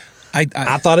 I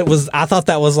thought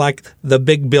that was like the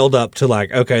big build up to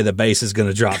like, okay, the bass is going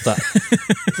to drop.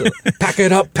 Pack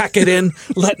it up, pack it in,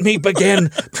 let me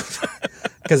begin.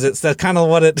 Because it's that kind of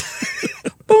what it.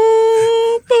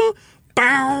 Boom, boom,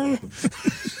 bow.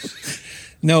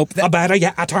 Nope. A better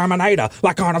yet, a Terminator,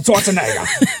 like Arnold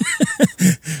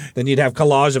Schwarzenegger. Then you'd have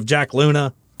collage of Jack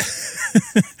Luna.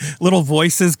 Little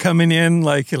voices coming in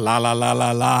like la la la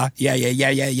la la, yeah,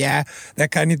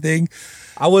 that kind of thing.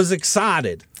 I was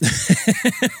excited.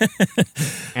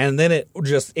 And then it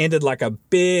just ended like a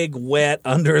big wet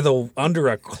under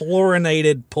a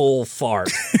chlorinated pool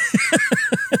fart.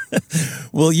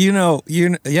 Well,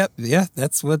 yep, yeah,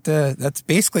 that's what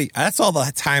that's all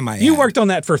the time I had. You worked on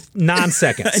that for 9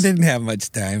 seconds. I didn't have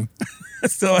much time.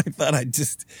 So I thought I'd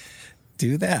just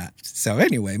do that. So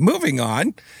anyway, moving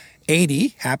on.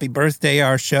 80, happy birthday,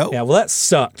 our show. Yeah, well, that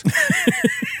sucked.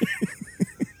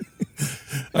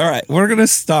 All right, we're going to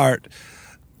start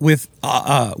with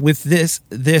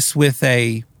this with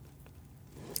a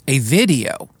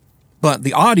video, but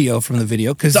the audio from the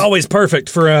video, because It's always perfect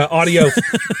for audio.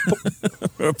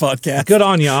 for a podcast. Good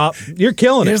on you, Op. You're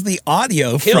killing Here's it. the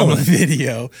audio Killing from a it.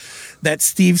 video that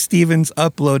Steve Stevens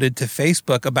uploaded to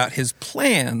Facebook about his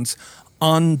plans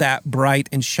on that bright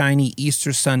and shiny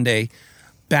Easter Sunday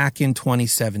back in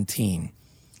 2017.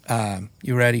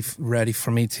 You ready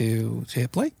for me to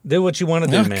hit play? Do what you want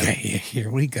to do, man. Okay, here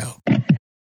we go.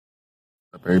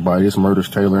 Everybody, it's Murders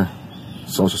Taylor,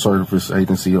 social service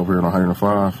agency over here on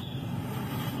 105.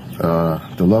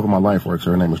 The love of my life works.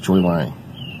 Her name is Joy Lang.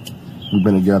 We've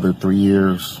been together 3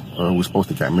 years. We were supposed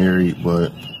to get married,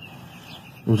 but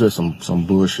it was just some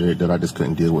bullshit that I just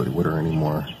couldn't deal with her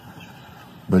anymore.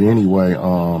 But anyway,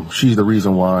 she's the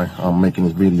reason why I'm making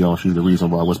this video. She's the reason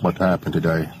why what's about to happen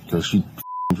today, because she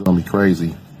drove me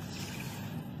crazy.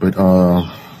 But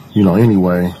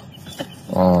anyway,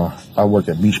 I work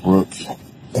at Beachbrook,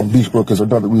 and Beachbrook is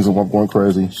another reason why I'm going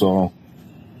crazy. So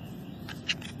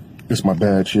it's my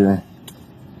badge here.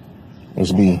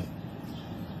 It's me.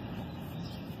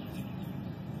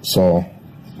 So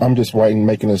I'm just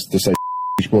making this to say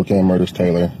Beachbrook and Murders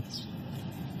Taylor.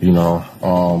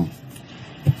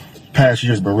 Past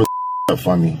years been really up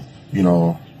for me.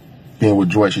 Being with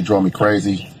Joy, she drove me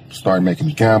crazy. Started making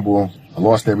me gamble. I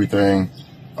lost everything.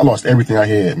 I lost everything I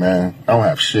had, man. I don't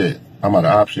have shit. I'm out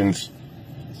of options.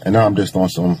 And now I'm just on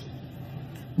some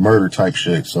murder type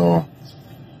shit. So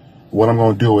what I'm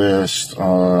going to do is,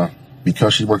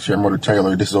 because she works here at Murder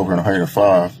Taylor, this is over in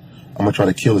 105, I'm going to try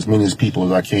to kill as many people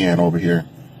as I can over here.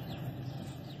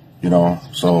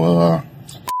 So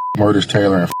Murders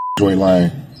Taylor and Joy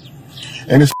Lang.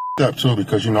 And it's up too,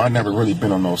 because I never really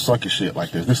been on no sucker shit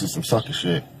like this. This is some sucker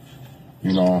shit,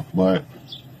 but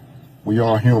we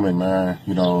all human, man,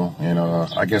 and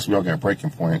I guess we all got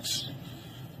breaking points.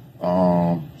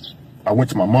 I went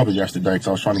to my mother yesterday because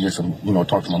I was trying to get some,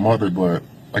 talk to my mother, but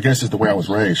I guess it's the way I was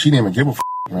raised. She didn't even give a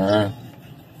man.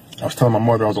 I was telling my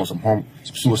mother I was on some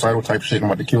suicidal type shit. I'm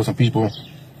about to kill some people.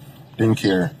 Didn't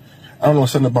care. I don't know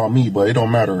something about me, but it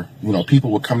don't matter.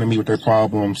 People would come to me with their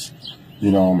problems.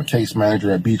 I'm a case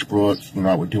manager at Beachbrook.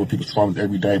 I would deal with people's problems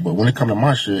every day. But when it comes to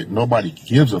my shit, nobody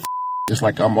gives a f***. It's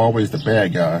like I'm always the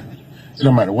bad guy. It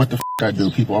don't matter what the f*** I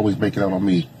do. People always make it out on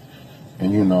me.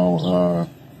 And,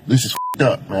 this is f***ed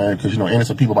up, man, because,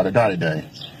 innocent people about to die today.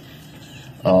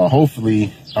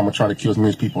 Hopefully, I'm going to try to kill as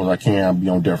many people as I can, be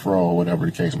on death row or whatever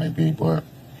the case may be. But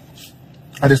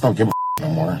I just don't give a f*** no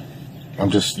more. I'm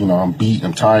just, I'm beat.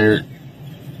 I'm tired.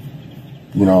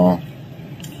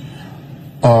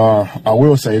 I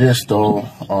will say this, though.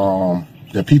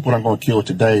 The people I'm going to kill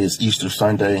today is Easter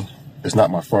Sunday. It's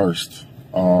not my first.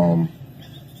 I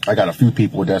got a few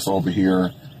people that's over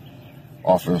here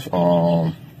off of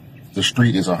the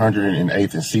street is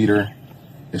 108th and Cedar.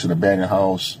 It's an abandoned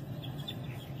house.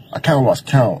 I kind of lost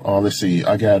count. Let's see.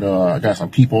 I got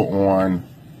some people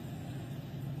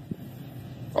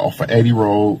off of 80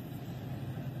 Road.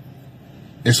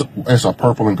 It's a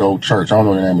purple and gold church. I don't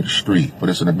know the name of the street, but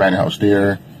it's an abandoned house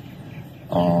there.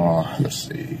 Let's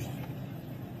see.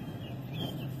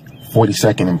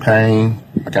 42nd and Payne.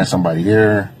 I got somebody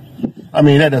there. I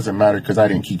mean, that doesn't matter because I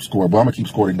didn't keep score, but I'm gonna keep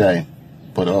score today.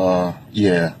 But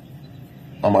yeah,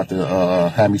 I'm about to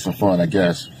have me some fun, I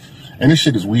guess. And this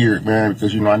shit is weird, man,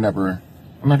 because I'm not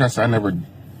gonna say I never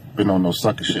been on no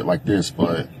sucker shit like this,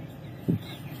 but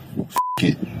f***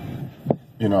 it,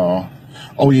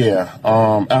 Oh yeah,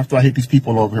 after I hit these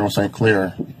people over here on St.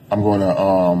 Clair, I'm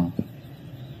gonna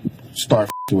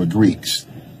start with Greeks.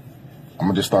 I'm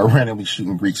gonna just start randomly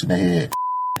shooting Greeks in the head.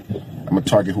 I'm gonna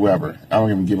target whoever. I don't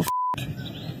even give a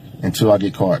until I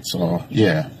get caught. So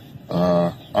yeah,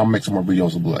 I'll make some more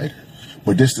videos later.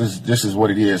 But this is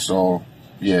what it is. So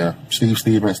yeah, Steve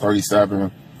Stevens,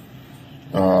 37.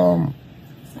 The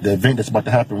event that's about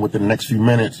to happen within the next few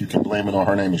minutes, you can blame it on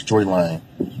her name is Joy Lang.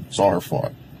 It's all her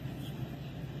fault.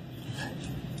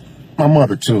 My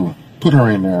mother too. Put her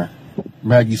in there.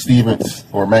 Maggie Stevens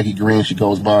or Maggie Green, she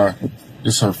goes by.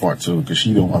 It's her fault too, because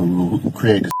she the one who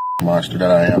created this monster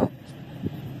that I am.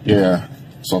 Yeah.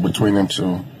 So between them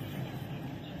two.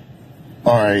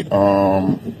 All right.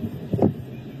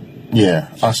 Yeah,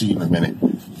 I'll see you in a minute.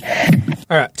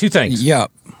 All right, two things.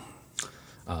 Yep.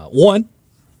 One,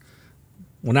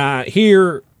 when I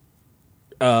hear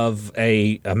of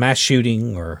a mass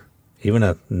shooting or even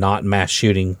a not mass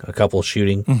shooting, a couple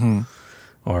shooting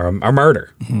or a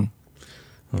murder,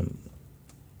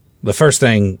 the first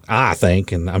thing I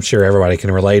think, and I'm sure everybody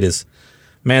can relate, is,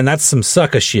 man, that's some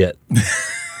sucker shit.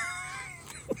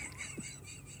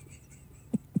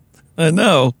 I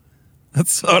know.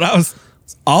 That's what it's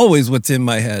always what's in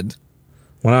my head.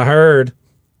 When I heard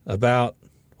about,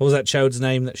 what was that chode's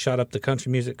name that shot up the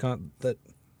country music that?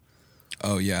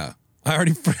 Oh, yeah. I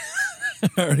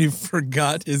already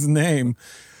forgot his name.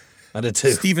 I did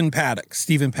too. Stephen Paddock.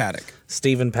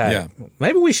 Yeah.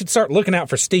 Maybe we should start looking out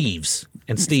for Steves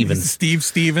and Stevens. Steve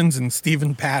Stevens and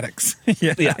Stephen Paddocks.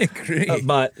 Yeah, I agree.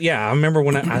 But yeah, I remember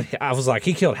when I was like,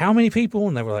 he killed how many people?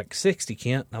 And they were like 60,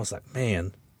 Kent. And I was like,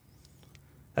 man,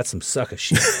 that's some sucker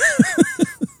shit.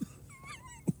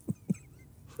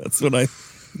 That's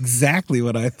exactly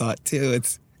what I thought too.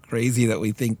 It's crazy that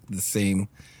we think the same,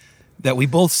 that we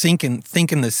both think in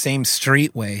the same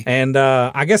street way. And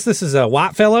I guess this is a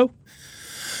white fellow?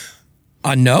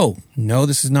 No,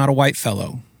 this is not a white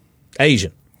fellow.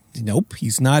 Asian. Nope,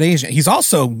 he's not Asian. He's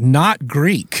also not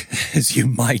Greek, as you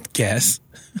might guess.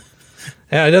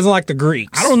 Yeah, he doesn't like the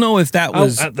Greeks. I don't know if that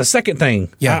was... the second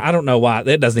thing, Yeah. I don't know why.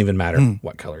 It doesn't even matter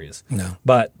what color he is. No.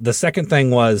 But the second thing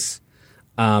was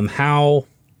how...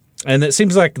 And it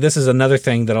seems like this is another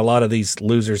thing that a lot of these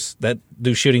losers that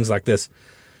do shootings like this,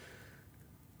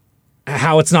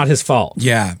 how it's not his fault.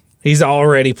 Yeah. He's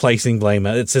already placing blame.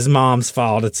 It's his mom's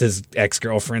fault. It's his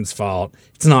ex-girlfriend's fault.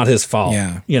 It's not his fault.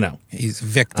 Yeah. You know. He's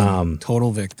victim.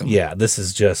 Total victim. Yeah, this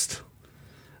is just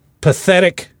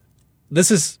pathetic.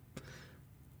 This is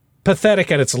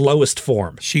pathetic at its lowest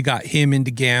form. She got him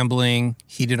into gambling.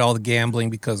 He did all the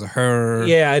gambling because of her.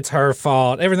 Yeah, it's her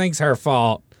fault. Everything's her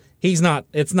fault. None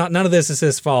of this is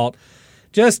his fault.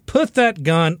 Just put that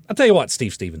gun. I'll tell you what,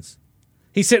 Steve Stevens.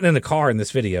 He's sitting in the car in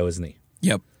this video, isn't he?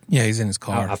 Yep. Yeah, he's in his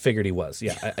car. I figured he was.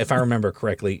 Yeah, if I remember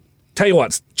correctly. Tell you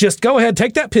what, just go ahead,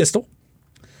 take that pistol,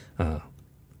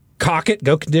 cock it,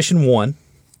 go condition 1,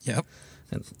 Yep.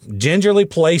 and gingerly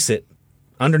place it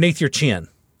underneath your chin,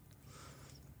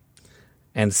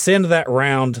 and send that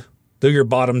round through your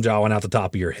bottom jaw and out the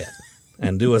top of your head,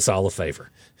 and do us all a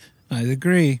favor. I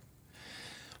agree.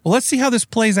 Well, let's see how this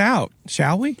plays out,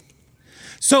 shall we?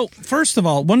 So, first of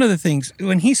all, one of the things,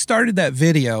 when he started that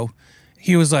video,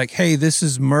 he was like, hey, this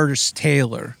is Murders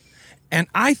Taylor. And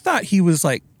I thought he was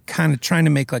like kind of trying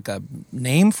to make like a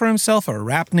name for himself, or a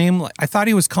rap name. Like, I thought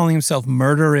he was calling himself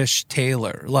Murderish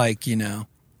Taylor. Like, you know,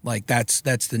 like that's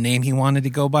the name he wanted to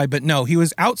go by. But no, he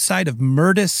was outside of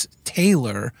Murdis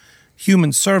Taylor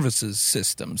Human Services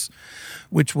Systems,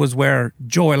 which was where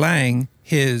Joy Lang,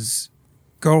 his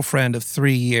girlfriend of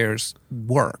 3 years,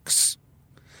 works.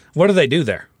 What do they do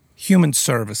there? Human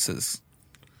Services.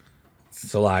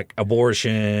 So, like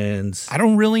abortions, I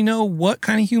don't really know what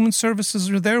kind of human services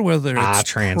are there, whether it's eye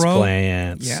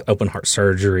transplants, open heart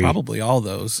surgery. Probably all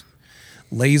those.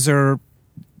 Laser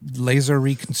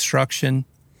reconstruction,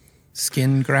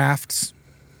 skin grafts.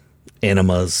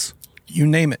 Enemas. You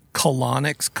name it.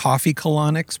 Colonics, coffee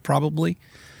colonics, probably.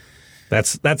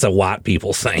 That's a white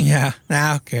people thing. Yeah.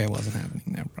 Okay, it wasn't happening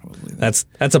there, probably. That's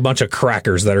a bunch of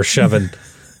crackers that are shoving.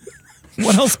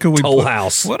 What else could we Toll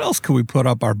House. What else could we put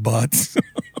up our butts?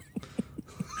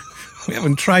 We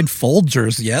haven't tried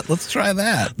Folgers yet. Let's try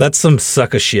that. That's some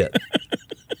sucker shit.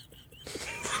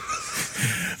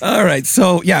 All right.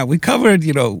 So, yeah, we covered,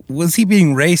 was he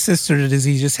being racist, or does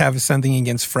he just have something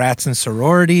against frats and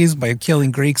sororities by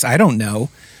killing Greeks? I don't know.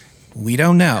 We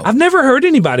don't know. I've never heard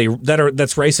anybody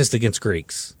that's racist against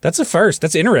Greeks. That's a first.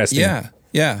 That's interesting.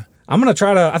 Yeah. I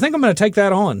think I'm going to take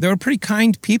that on. They were pretty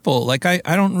kind people. Like, I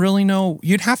don't really know.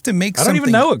 You'd have to make something. I don't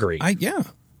even know a Greek.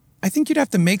 I think you'd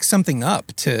have to make something up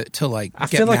to like, I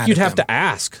feel like you'd have to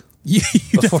ask. Yeah.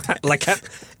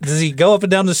 Does he go up and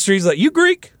down the streets like, you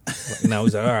Greek? Like, no,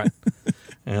 he's like, all right.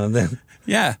 And then,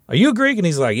 yeah. Are you a Greek? And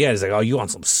he's like, yeah. He's like, oh, you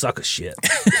want some sucker shit.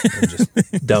 And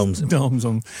just domes him. Domes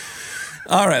him.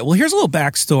 All right. Well, here's a little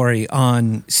backstory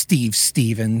on Steve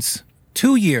Stevens.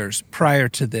 2 years prior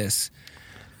to this,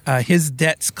 his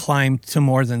debts climbed to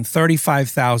more than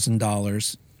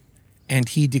 $35,000, and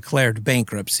he declared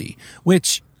bankruptcy,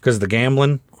 which... Because of the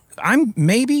gambling?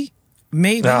 Maybe.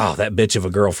 Oh, that bitch of a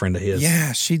girlfriend of his.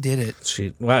 Yeah, she did it.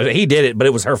 He did it, but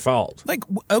it was her fault. Like,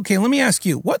 okay, let me ask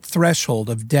you, what threshold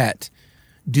of debt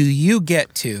do you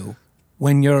get to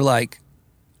when you're like,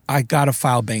 I got to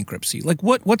file bankruptcy? Like,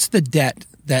 what's the debt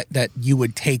that you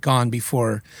would take on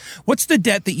before? What's the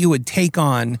debt that you would take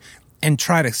on and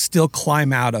try to still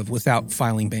climb out of without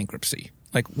filing bankruptcy?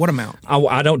 Like, what amount?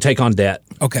 I don't take on debt.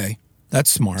 Okay, that's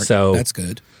smart. So- that's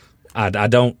good.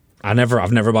 I've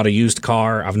never bought a used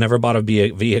car. I've never bought a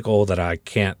vehicle that I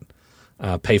can't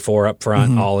pay for up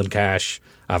front, all in cash.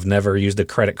 I've never used a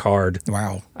credit card.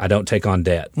 Wow. I don't take on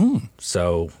debt.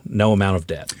 So no amount of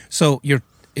debt. So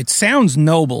it sounds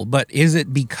noble, but is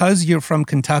it because you're from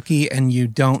Kentucky and you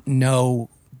don't know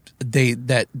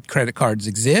that credit cards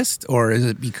exist, or is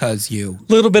it because you?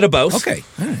 A little bit of both. Okay,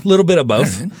 all right. A little bit of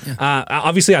both. All right,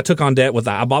 Obviously, I took on debt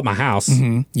I bought my house.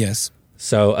 Yes.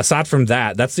 So aside from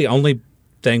that, that's the only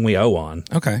thing we owe on.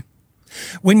 Okay.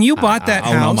 When you bought that I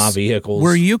own house, all my vehicles.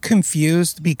 were you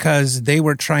confused because they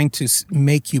were trying to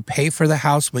make you pay for the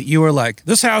house, but you were like,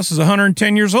 "This house is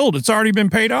 110 years old. It's already been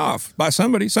paid off by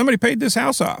somebody. Somebody paid this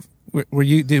house off." Were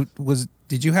you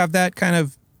did you have that kind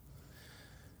of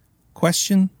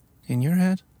question in your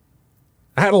head?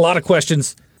 I had a lot of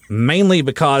questions, mainly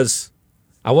because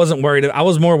I wasn't worried. I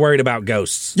was more worried about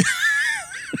ghosts.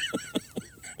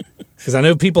 Because I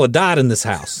knew people had died in this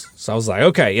house. So I was like,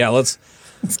 okay, yeah, let's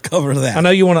cover that. I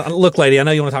know you want to look, lady. I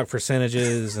know you want to talk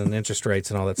percentages and interest rates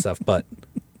and all that stuff, but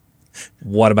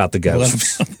what about the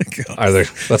ghosts? Are there?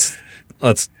 Let's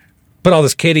put all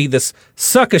this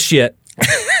sucker shit.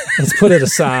 Let's put it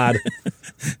aside.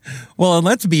 Well, and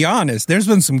let's be honest. There's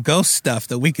been some ghost stuff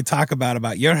that we could talk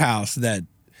about your house. That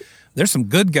there's some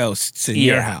good ghosts in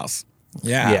your house.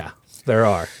 Yeah, there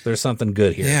are. There's something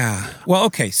good here. Yeah. Well,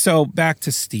 okay. So back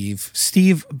to Steve.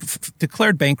 Steve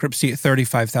declared bankruptcy at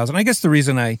 $35,000. I guess the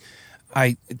reason I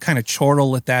kind of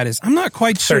chortle at that is I'm not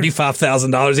quite sure.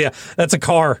 $35,000. Yeah, that's a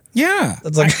car. Yeah.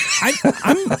 That's like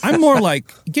I'm more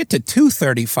like get to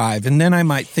 $235,000 and then I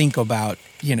might think about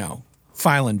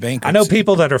filing bankruptcy. I know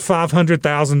people that are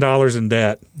 $500,000 in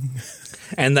debt,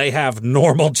 and they have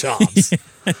normal jobs.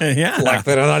 Yeah. Like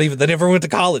they never went to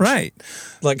college. Right.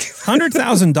 Like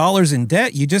 $100,000 in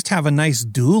debt, you just have a nice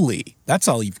dually. That's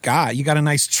all you've got. You got a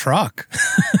nice truck.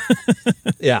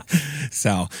 Yeah.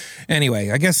 So anyway,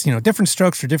 I guess, different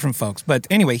strokes for different folks. But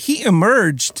anyway, he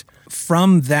emerged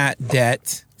from that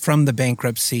debt, from the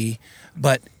bankruptcy,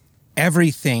 but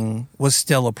everything was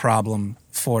still a problem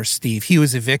for Steve. He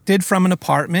was evicted from an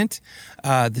apartment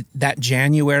that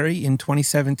January in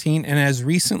 2017. And as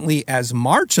recently as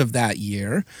March of that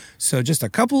year, so just a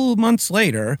couple of months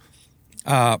later,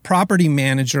 property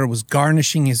manager was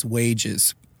garnishing his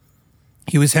wages.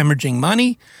 He was hemorrhaging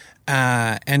money,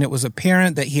 and it was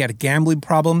apparent that he had a gambling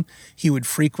problem. He would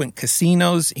frequent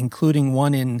casinos, including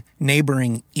one in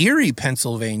neighboring Erie,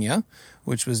 Pennsylvania,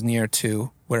 which was near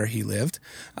to where he lived.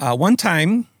 One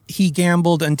time, he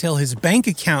gambled until his bank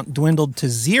account dwindled to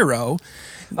zero.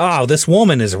 Oh, this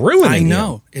woman is ruining him. I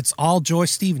know. It's all Joy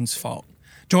Stevens' fault.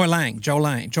 Joy Lang.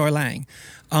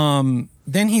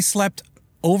 Then he slept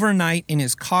overnight in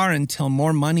his car until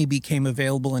more money became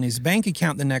available in his bank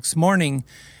account the next morning,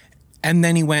 and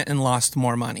then he went and lost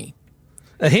more money.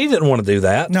 He didn't want to do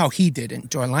that. No, he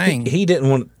didn't. Joy Lang. He didn't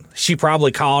want. She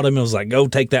probably called him and was like, "Go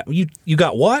take that. You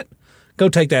got what? Go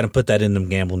take that and put that in them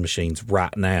gambling machines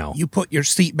right now." You put your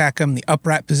seat back in the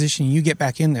upright position. You get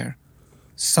back in there.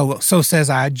 So says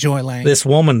I, Joy Lang. This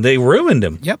woman, they ruined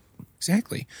him. Yep,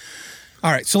 exactly.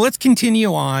 All right, so let's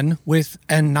continue on with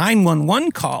a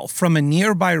 911 call from a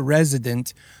nearby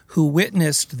resident who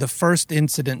witnessed the first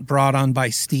incident brought on by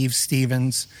Steve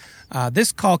Stevens.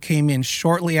 This call came in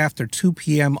shortly after 2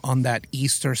 p.m. on that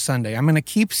Easter Sunday. I'm going to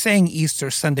keep saying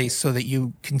Easter Sunday so that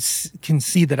you can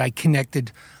see that I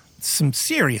connected some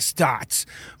serious dots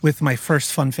with my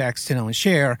first fun facts to know and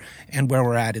share and where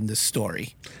we're at in this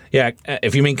story. Yeah,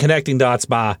 if you mean connecting dots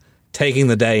by taking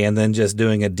the day and then just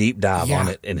doing a deep dive on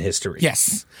it in history.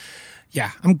 Yes.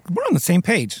 Yeah, we're on the same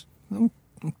page.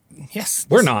 Yes.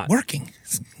 We're not. Working.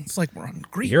 It's like we're on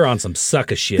Greek. You're on some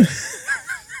sucker shit.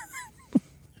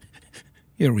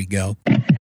 Here we go.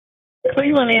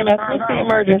 Cleveland EMS, what's the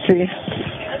emergency?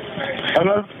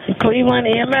 Hello? Cleveland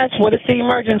EMS, what is the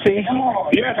emergency?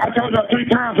 Yes, I told you 3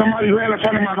 times somebody ran in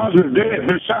front of my husband dead,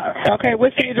 been shot. Okay,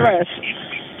 what's the address?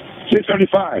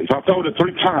 635. I told her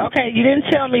 3 times. Okay, you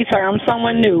didn't tell me, sir. I'm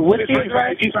someone new. What's the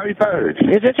address? East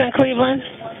 33rd. Is this in Cleveland?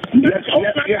 Yes,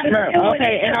 ma'am.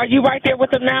 Okay, and are you right there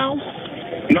with them now?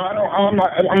 No, I don't. I'm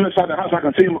not. I'm inside the house. I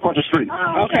can see him across the street.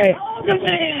 Okay.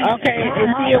 Okay, is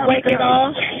he awake at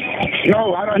all?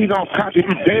 No, I don't. He's unconscious.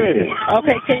 He's dead.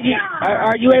 Okay,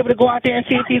 are you able to go out there and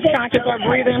see if he's conscious or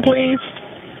breathing, please?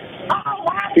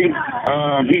 He's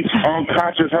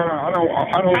unconscious. I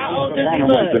don't. How old does he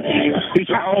look? He's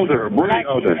older, really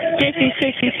older. 50,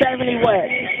 60, 70, what?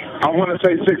 I want to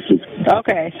say 60.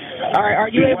 Okay. All right. Are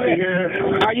you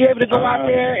able to go out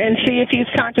there and see if he's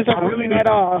conscious or breathing at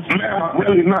all? Man, I'm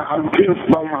really not. I'm feeling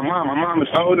about my mom. My mom is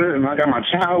older, and I got my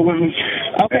child with me.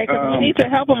 Okay, because we need to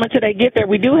help them until they get there.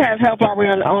 We do have help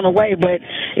already on the way, but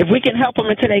if we can help them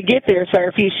until they get there,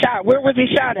 sir, if he's shot, where was he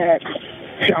shot at?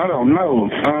 I don't know.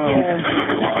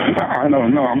 I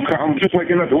don't know. I'm just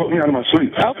waking up to woke me out of my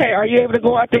sleep. Okay, are you able to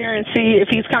go out there and see if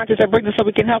he's conscious or breathing so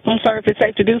we can help him, sir, if it's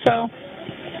safe to do so?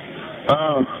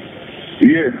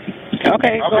 Yeah.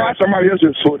 Okay. Somebody else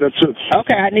just saw that too.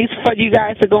 Okay, I need for you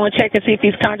guys to go and check and see if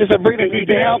he's conscious or breathing. We need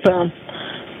to help him.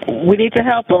 We need to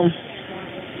help him.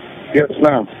 Yes,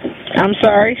 ma'am. I'm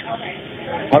sorry.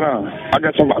 Hold on. I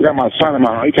got my son in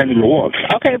my house. He can't even walk.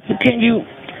 Okay, can you...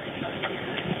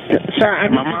 Sir, I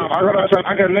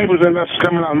got neighbors in that's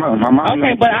coming out now. My mom.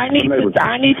 Okay, but I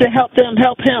need to help them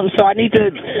help him. So I need to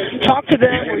talk to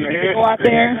them. Or you need to go out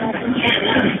there.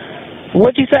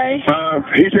 What'd you say?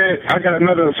 He said I got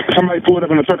somebody pulled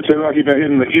up in the truck and said like he been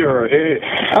hitting the ear or head.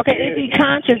 Okay, is he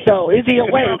conscious though? Is he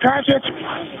awake? Is he conscious?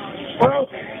 Well,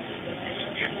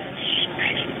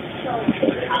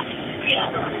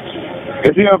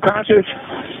 is he unconscious?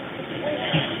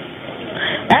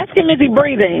 Ask him, is he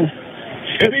breathing?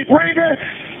 Is he breathing?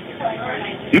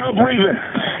 No breathing.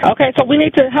 Okay, so we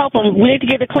need to help him. We need to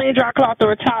get a clean dry cloth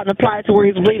or a towel and apply it to where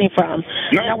he's bleeding from.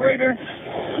 No breathing.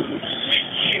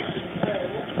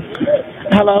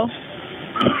 Hello?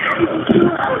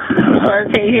 Sir,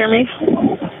 can you hear me?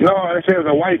 No, it says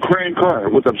a white cream car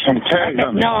with some tags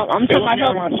on it. No, I'm talking about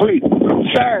help. My sleep.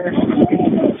 Sir.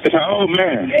 It's an old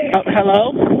man.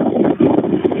 Hello?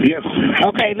 Yes.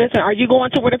 Okay, listen, are you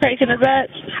going to where the patient is at?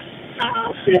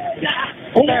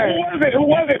 Who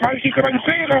was it? How did you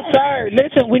see him? Sir,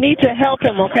 listen, we need to help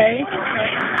him, okay?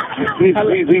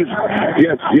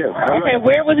 Yes. Okay,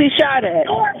 where was he shot at?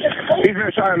 He's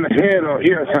been shot in the head or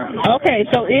ear or something. Okay,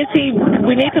 so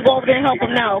we need to go over there and help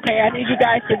him now, okay? I need you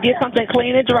guys to get something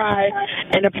clean and dry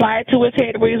and apply it to his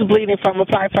head where he's bleeding from.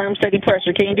 Apply firm, steady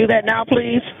pressure. Can you do that now,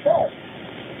 please?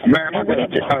 Man, I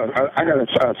got a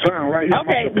son right here.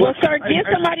 Okay, well, sir, give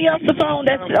somebody else the phone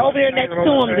that's over there next to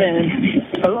him then.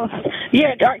 Hello?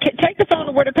 Yeah, take the phone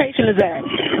to where the patient is at.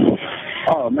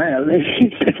 Oh, man.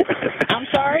 I'm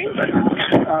sorry?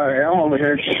 All right, I'm over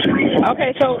here.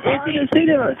 Okay, so is he...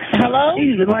 Hello?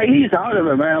 He's out of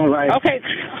it, man. Okay,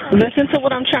 listen to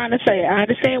what I'm trying to say. I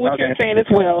understand what you're saying as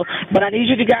well, but I need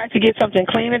you guys to get something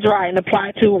clean and dry and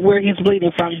apply to where he's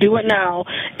bleeding from. Do it now,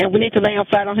 and we need to lay him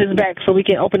flat on his back so we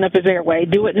can open up his airway.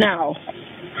 Do it now.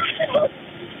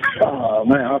 Oh,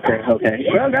 man, okay.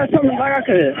 Well, that's something like I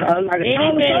could...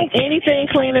 anything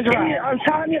clean and dry. I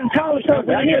need a towel or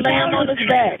something. I need to lay him on his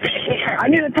back. I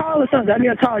need a towel or something. I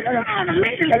got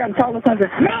a towel or something.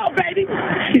 No, baby.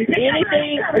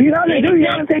 Anything... You know what they do? You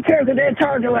got to take care of it. They're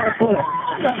charged your last foot.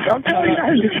 I'm telling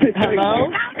you. Hello?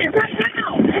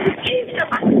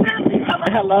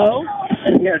 Hello?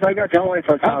 Yes, I got you. I'm waiting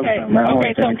for a towel.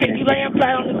 Okay, so can you lay him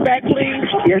flat on his back, please?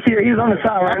 Yes, he's on the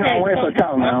side right now. I'm waiting for a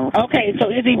towel now. Okay,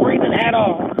 so is he breathing at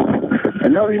all?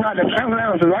 No, he's not. The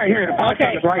ambulance is right here.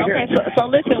 Okay, so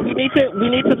listen, we need to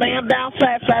lay him down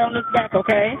flat on his back,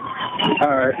 okay?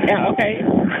 All right. Yeah, okay.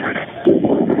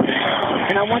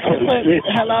 And I want you to put,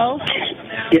 hello?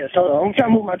 Yes, hold on. I'm trying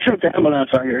to move my truck to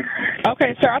ambulance right here.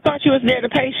 Okay, sir, I thought you was near the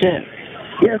patient.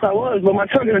 Yes, I was, but my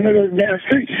truck is in the middle of the damn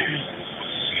street.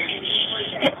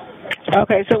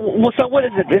 Okay, so what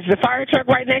is it? Is the fire truck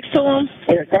right next to him?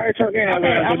 Yeah, fire truck. Yeah, okay,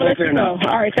 I'm gonna let you know.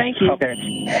 All right, thank you.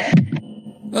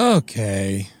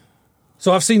 Okay.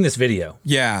 So I've seen this video.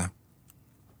 Yeah.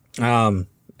 And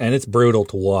it's brutal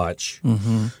to watch.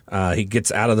 Mm-hmm. He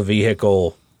gets out of the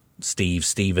vehicle.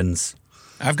 Stevens.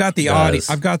 I've got the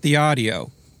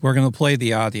audio. We're going to play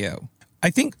the audio.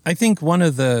 I think one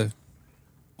of the.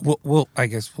 We'll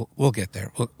get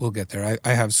there. We'll get there.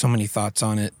 I have so many thoughts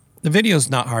on it. The video's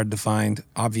not hard to find.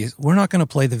 Obvious. We're not going to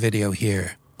play the video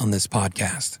here on this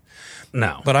podcast.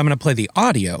 No. But I'm going to play the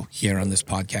audio here on this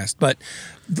podcast. But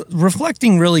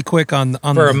reflecting really quick on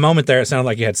for a moment there, it sounded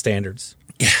like you had standards.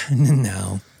 Yeah.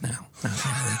 No, not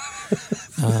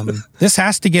really. This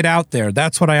has to get out there.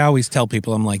 That's what I always tell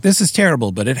people. I'm like, this is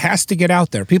terrible, but it has to get out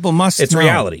there. People must know. It's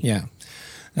reality. Yeah.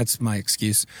 That's my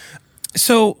excuse.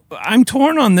 So I'm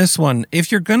torn on this one.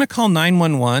 If you're going to call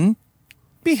 911,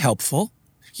 be helpful.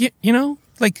 You know,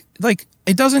 like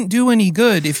it doesn't do any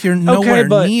good if you're nowhere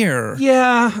near.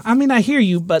 Yeah, I mean, I hear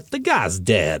you, but the guy's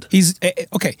dead. He's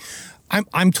okay.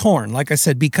 I'm torn, like I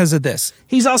said, because of this.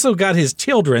 He's also got his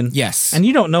children. Yes, and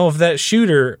you don't know if that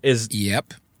shooter is.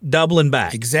 Yep. doubling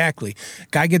back. Exactly.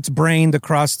 Guy gets brained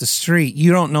across the street.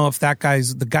 You don't know if that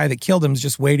guy's the guy that killed him is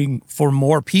just waiting for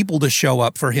more people to show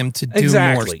up for him to do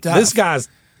more stuff. This guy's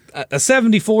a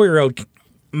 74-year-old.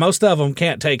 Most of them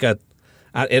can't take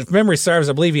if memory serves,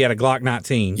 I believe he had a Glock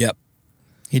 19. Yep,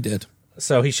 he did.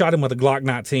 So he shot him with a Glock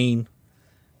 19.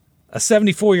 A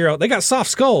 74-year-old. They got soft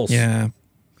skulls. Yeah,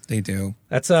 they do.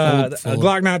 That's a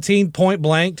Glock 19 point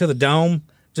blank to the dome.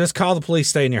 Just call the police.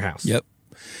 Stay in your house. Yep.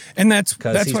 And that's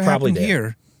he's what probably happened dead.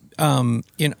 here.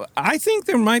 I think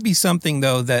there might be something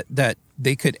though that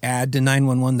they could add to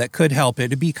 911 that could help.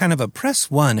 It'd be kind of a press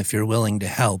 1 if you're willing to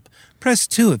help. Press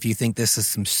 2 if you think this is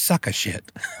some sucker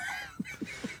shit.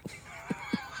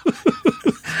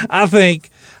 I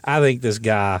think this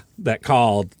guy that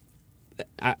called,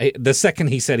 the second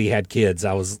he said he had kids,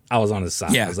 I was on his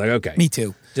side. Yeah, I was like, okay, me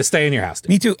too. Just stay in your house, dude.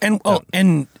 Me too.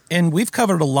 And and we've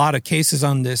covered a lot of cases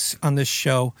on this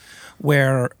show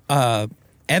where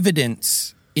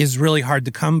evidence is really hard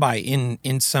to come by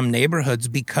in some neighborhoods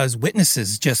because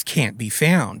witnesses just can't be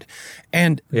found.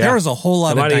 And there is a whole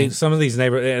lot of some of these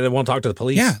neighbors, they won't talk to the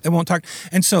police. Yeah, they won't talk.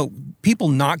 And so people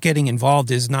not getting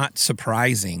involved is not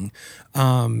surprising.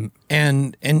 And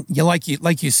like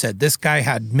you said, this guy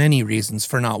had many reasons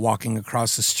for not walking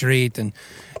across the street.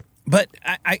 But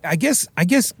I guess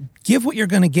give what you're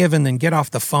going to give and then get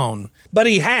off the phone. But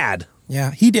he had.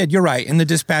 Yeah, he did. You're right. And the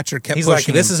dispatcher kept He's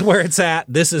pushing like, this him. is where it's at.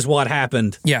 This is what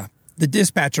happened. Yeah. The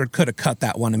dispatcher could have cut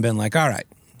that one and been like, all right,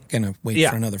 going to wait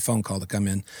Yeah. for another phone call to come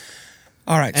in.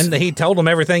 All right. And he told him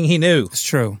everything he knew. it's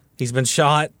true. He's been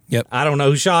shot. Yep. I don't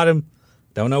know who shot him.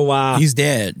 Don't know why. He's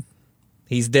dead.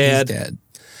 He's dead. He's dead.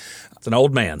 It's an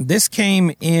old man. This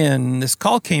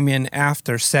call came in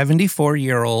after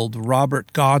 74-year-old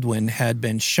Robert Godwin had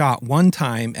been shot one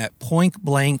time at point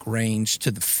blank range to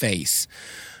the face.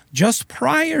 Just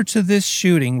prior to this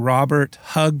shooting, Robert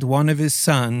hugged one of his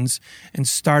sons and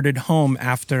started home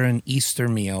after an Easter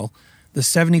meal. The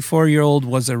 74-year-old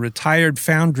was a retired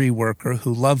foundry worker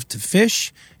who loved to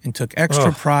fish and took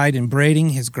extra pride in braiding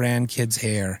his grandkids'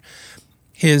 hair.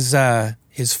 His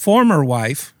former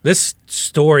wife... This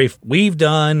story, we've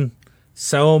done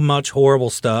so much horrible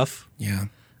stuff. Yeah.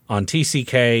 On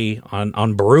TCK,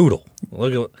 on Brutal.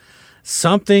 Look at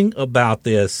something about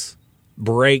this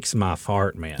breaks my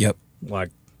heart, man. Yep. Like,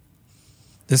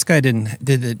 this guy didn't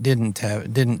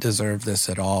deserve this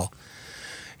at all.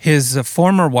 His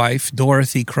former wife,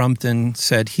 Dorothy Crumpton,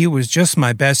 said, "He was just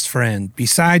my best friend.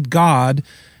 Beside God,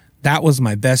 that was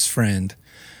my best friend."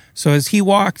 So as he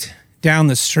walked down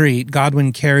the street,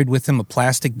 Godwin carried with him a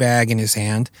plastic bag in his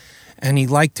hand, and he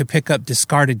liked to pick up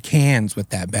discarded cans with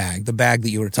that bag, the bag that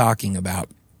you were talking about.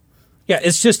 yeah,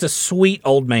 it's just a sweet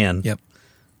old man. Yep.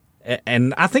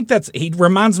 And I think he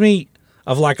reminds me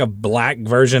of like a black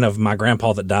version of my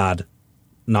grandpa that died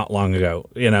not long ago.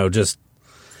 You know,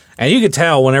 and you could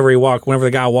tell whenever the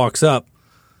guy walks up,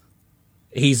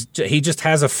 he just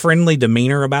has a friendly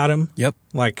demeanor about him. Yep.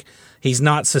 Like he's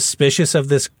not suspicious of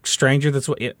this stranger.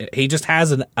 He just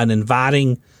has an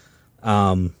inviting,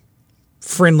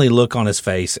 friendly look on his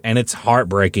face, and it's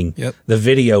heartbreaking. Yep. The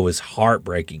video is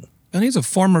heartbreaking. And he's a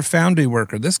former foundry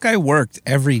worker. This guy worked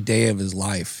every day of his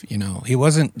life. You know, he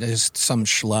wasn't just some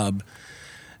schlub.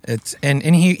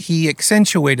 And he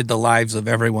accentuated the lives of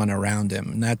everyone around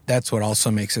him. And that's what also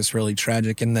makes this really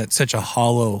tragic. And that such a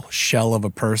hollow shell of a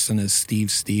person as Steve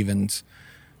Stevens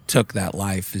took that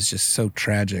life is just so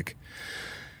tragic.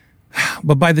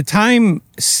 But by the time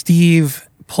Steve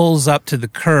pulls up to the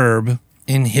curb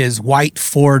in his white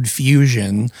Ford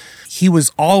Fusion, he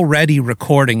was already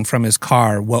recording from his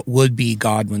car what would be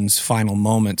Godwin's final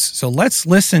moments. So let's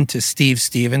listen to Steve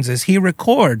Stevens as he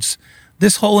records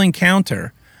this whole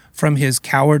encounter from his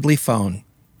cowardly phone.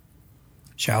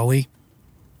 Shall we?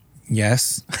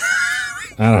 Yes.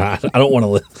 I don't want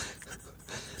to.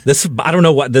 I don't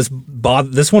know what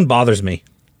this one bothers me.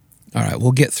 All right,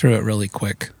 we'll get through it really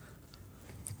quick.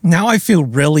 Now I feel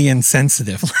really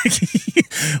insensitive.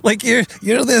 Like you're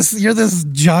this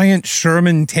giant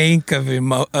Sherman tank of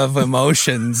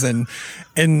emotions, and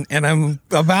I'm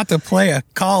about to play a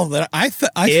call that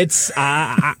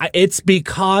it's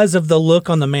because of the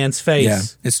look on the man's face. Yeah,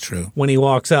 it's true. When he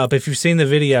walks up, if you've seen the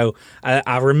video,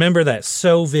 I remember that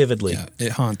so vividly. Yeah,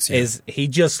 it haunts you. He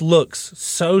just looks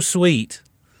so sweet,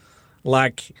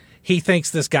 like he thinks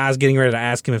this guy's getting ready to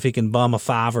ask him if he can bum a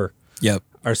 $5 Yep.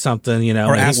 or something, you know,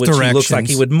 or ask which directions. he looks like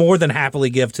he would more than happily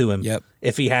give to him. Yep.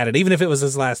 If he had it, even if it was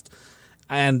his last.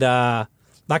 And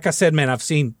like I said, man, I've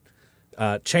seen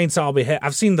Chainsaw Behead.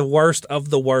 I've seen the worst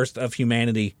of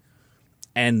humanity,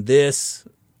 and this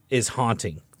is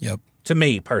haunting. Yep. To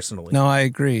me personally. No, I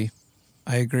agree.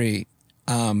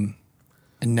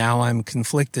 and now I'm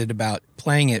conflicted about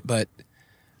playing it, but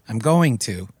I'm going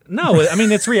to. No, I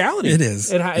mean, it's reality. It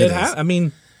is. I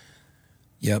mean,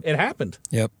 Yep. it happened.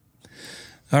 Yep.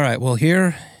 All right. Well,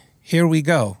 here we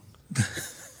go.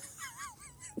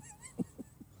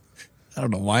 I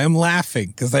don't know why I'm laughing,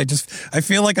 because I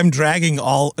feel like I'm dragging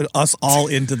us all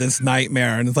into this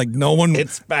nightmare, and it's like no one.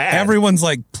 It's bad. Everyone's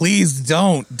like, please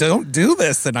don't do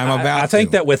this, and I'm about. I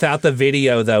think to. that without the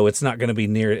video, though, it's not going to be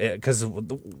near it because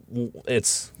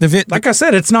it's like I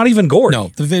said, it's not even gory. No,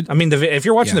 the vid. I mean, if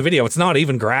you're watching Yeah. the video, it's not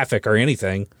even graphic or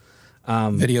anything.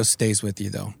 Video stays with you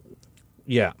though.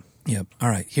 Yeah. Yep. All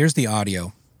right. Here's the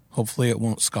audio. Hopefully, it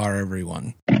won't scar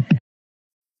everyone.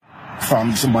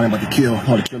 Found somebody about to kill. I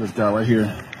want to kill this guy right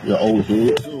here. Your old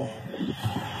head.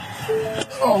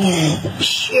 Oh,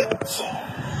 shit.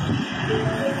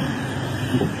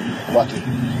 Watch it.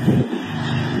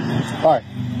 All right.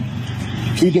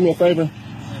 Can you do me a favor?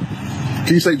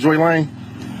 Can you say Joy Lane?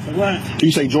 What? Can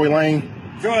you say Joy Lane?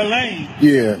 Joy Lane.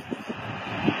 Yeah.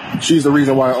 She's the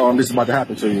reason why this is about to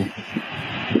happen to you.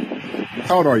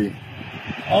 How old are you?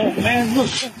 Oh man, look.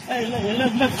 Hey, look.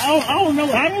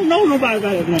 I don't know nobody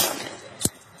about it, man.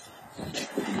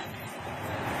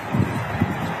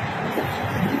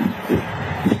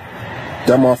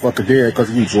 That motherfucker dead because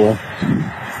of you, Joy.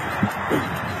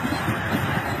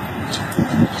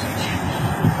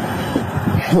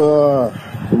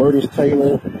 Murders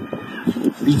Taylor,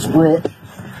 East Brook,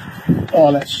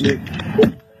 all that shit.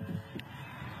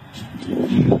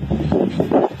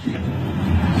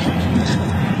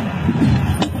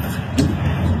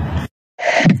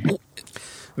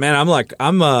 Man,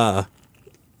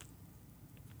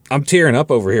 I'm tearing up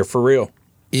over here for real.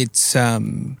 It's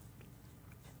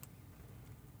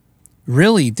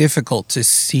really difficult to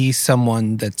see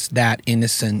someone that's that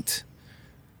innocent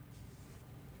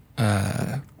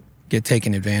get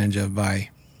taken advantage of by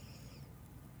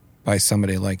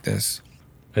somebody like this.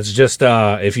 It's just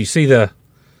if you see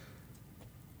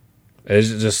it's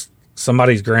just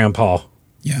somebody's grandpa.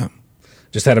 Yeah.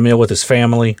 Just had a meal with his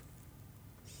family.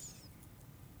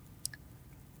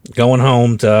 Going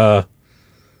home to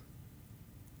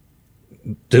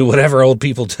do whatever old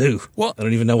people do. Well, I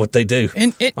don't even know what they do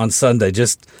and on Sunday.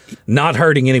 Just not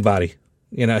hurting anybody.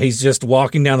 You know, he's just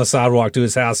walking down the sidewalk to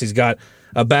his house. He's got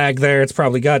a bag there. It's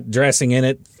probably got dressing in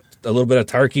it, a little bit of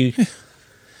turkey.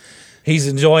 He's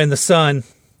enjoying the sun.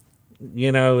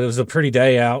 You know, it was a pretty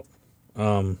day out.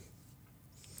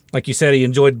 Like you said, he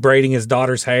enjoyed braiding his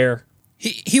daughter's hair.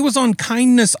 He was on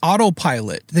kindness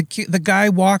autopilot. The guy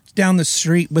walked down the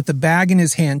street with a bag in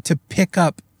his hand to pick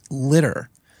up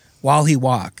litter while he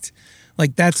walked.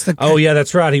 Like that's the. Oh yeah,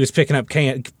 that's right. He was picking up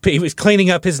he was cleaning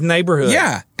up his neighborhood.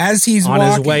 Yeah, as he's on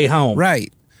walking. his way home.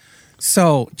 Right.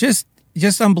 So just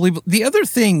unbelievable. The other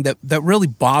thing that really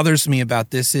bothers me about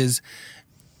this is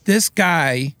this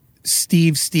guy,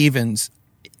 Steve Stevens.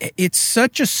 It's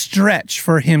such a stretch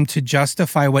for him to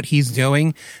justify what he's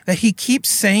doing that he keeps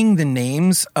saying the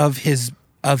names of his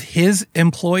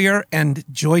employer and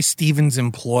Joy Stevens'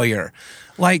 employer.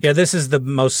 Like, yeah, this is the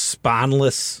most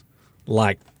spineless,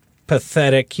 like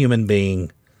pathetic human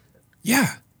being.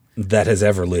 Yeah. That has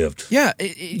ever lived. Yeah.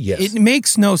 Yes. It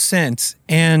makes no sense.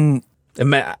 And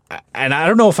I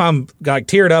don't know if I'm like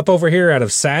teared up over here out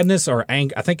of sadness or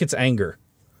anger. I think it's anger.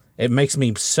 It makes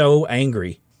me so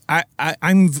angry.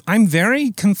 I'm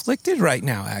very conflicted right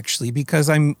now, actually, because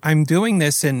I'm doing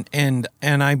this and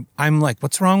I'm like,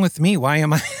 what's wrong with me? Why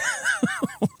am I?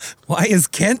 Why is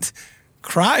Kent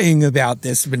crying about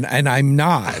this and I'm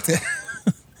not?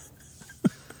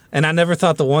 And I never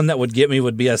thought the one that would get me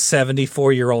would be a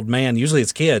 74-year-old man. Usually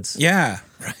it's kids. Yeah,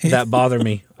 right. That bother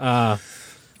me. But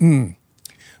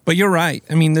you're right.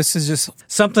 I mean, this is just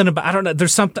something about. I don't know.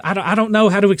 There's something. I don't know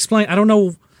how to explain. I don't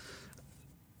know.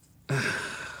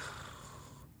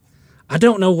 I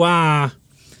don't know why.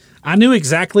 I knew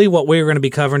exactly what we were going to be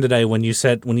covering today when you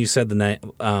said the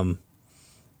name.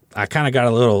 I kind of got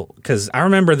a little because I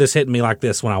remember this hitting me like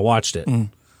this when I watched it. And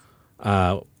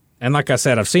like I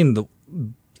said, I've seen the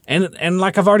and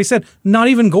like I've already said, not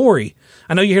even gory.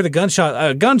 I know you hear the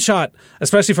gunshot. Gunshot,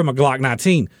 especially from a Glock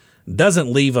 19, doesn't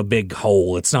leave a big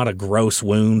hole. It's not a gross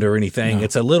wound or anything. No.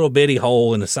 It's a little bitty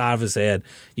hole in the side of his head.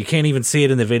 You can't even see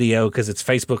it in the video because it's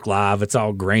Facebook Live. It's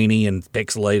all grainy and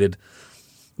pixelated.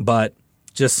 But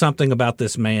just something about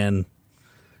this man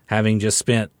having just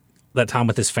spent that time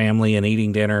with his family and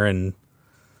eating dinner and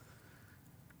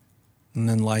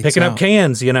then lights picking out. Up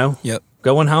cans, you know. Yep.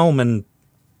 Going home and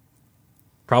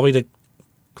probably to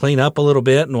clean up a little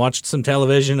bit and watch some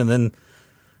television and then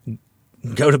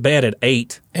go to bed at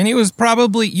 8. And he was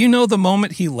probably, you know, the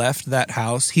moment he left that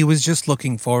house, he was just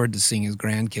looking forward to seeing his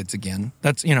grandkids again.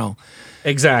 That's, you know,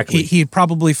 Exactly. he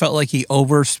probably felt like he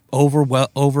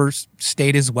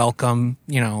overstayed his welcome,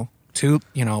 you know,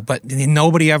 but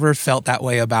nobody ever felt that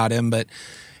way about him. But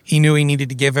he knew he needed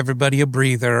to give everybody a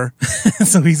breather.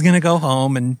 So he's going to go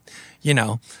home and, you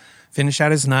know, finish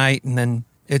out his night. And then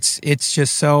it's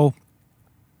just so,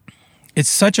 it's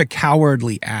such a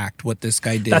cowardly act what this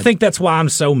guy did. I think that's why I'm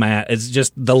so mad. It's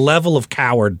just the level of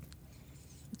coward.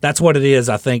 That's what it is.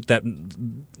 I think that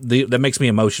makes me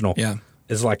emotional. Yeah.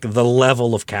 Is like the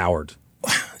level of coward.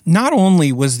 Not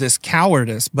only was this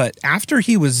cowardice, but after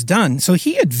he was done, so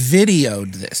he had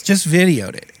videoed this, just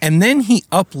videoed it, and then he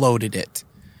uploaded it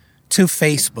to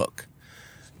Facebook.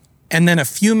 And then a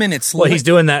few minutes later... Well, he's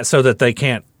doing that so that they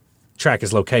can't track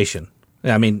his location.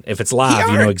 I mean, if it's live,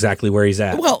 you know exactly where he's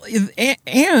at. Well,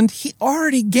 and he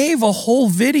already gave a whole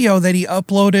video that he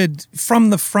uploaded from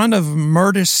the front of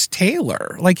Murtis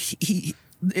Taylor. Like,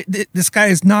 this guy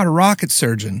is not a rocket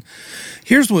surgeon.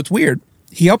 Here's what's weird.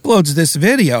 He uploads this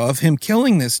video of him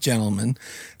killing this gentleman,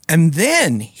 and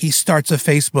then he starts a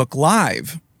Facebook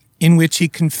Live in which he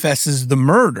confesses the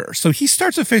murder. So he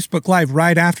starts a Facebook Live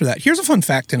right after that. Here's a fun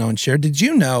fact to know and share. Did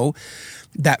you know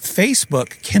that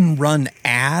Facebook can run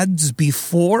ads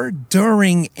before,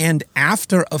 during, and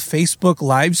after a Facebook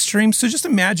live stream? So just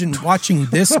imagine watching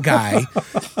this guy,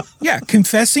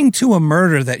 confessing to a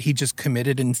murder that he just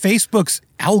committed, and Facebook's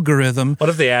algorithm... What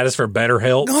if the ad is for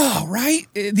BetterHelp? Oh, right.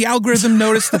 The algorithm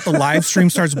noticed that the live stream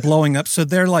starts blowing up, so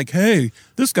they're like, hey,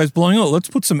 this guy's blowing up. Let's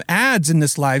put some ads in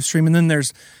this live stream. And then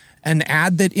there's an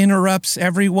ad that interrupts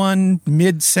everyone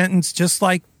mid-sentence, just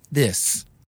like this.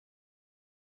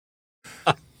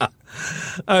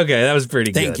 Okay, that was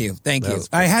pretty good. Thank you.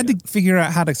 I had to figure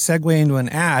out how to segue into an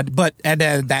ad, but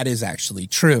that is actually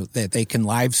true, that they can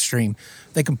live stream.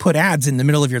 They can put ads in the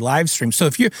middle of your live stream. So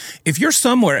if you're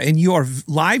somewhere and you are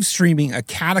live streaming a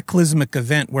cataclysmic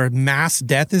event where mass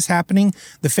death is happening,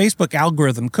 the Facebook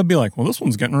algorithm could be like, well, this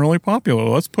one's getting really popular.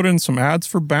 Let's put in some ads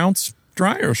for Bounce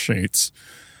dryer sheets.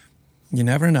 You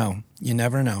never know.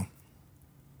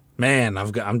 Man,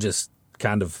 I'm just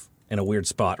kind of in a weird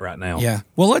spot right now. Yeah.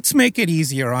 Well, let's make it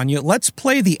easier on you. Let's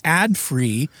play the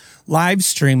ad-free live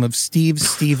stream of Steve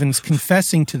Stevens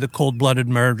confessing to the cold-blooded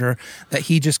murder that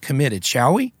he just committed,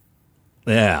 shall we?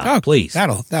 Yeah, please.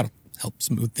 That'll help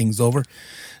smooth things over.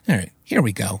 All right, here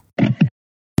we go.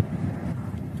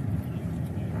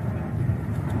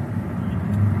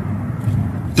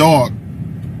 Dog.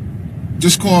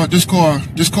 Just call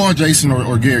Jason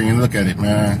or Gary and look at it,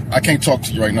 man. I can't talk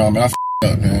to you right now, man. I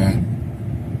f***ed up, man.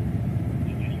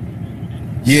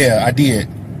 Yeah, I did.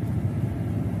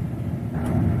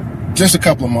 Just a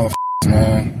couple of motherfuckers,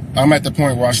 man. I'm at the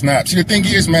point where I snap. See, the thing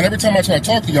is, man, every time I try to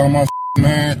talk to y'all motherfuckers,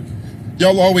 man,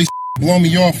 y'all always blow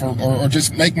me off or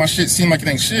just make my shit seem like it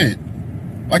ain't shit.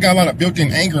 I got a lot of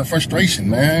built-in anger and frustration,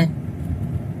 man.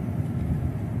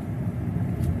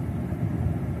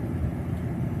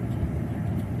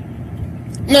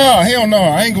 Nah, hell no,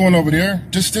 I ain't going over there.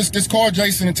 Just call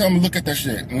Jason and tell him to look at that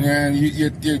shit, and then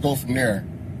you go from there.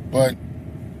 But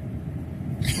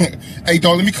hey,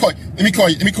 dog, let me call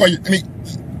you.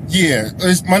 Yeah,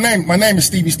 my name is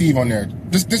Stevie Steve on there.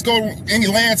 Just go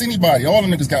Lance, anybody. All the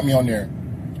niggas got me on there.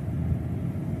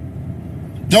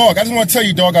 Dog, I just want to tell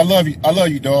you, dog, I love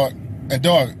you, dog. And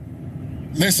dog,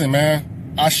 listen,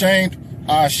 man, I ashamed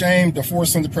the Fourth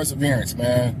Sons of Perseverance,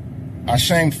 man. I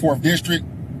ashamed 4th District.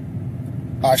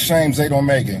 I ashamed Zeta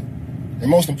Omega. And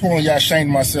most importantly, I ashamed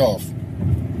myself.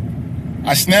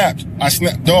 I snapped,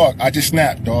 dog. I just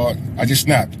snapped, dog. I just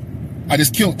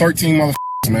killed 13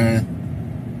 motherfuckers, man.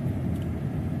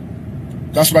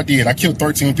 That's what I did. I killed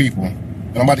 13 people.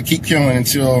 And I'm about to keep killing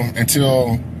until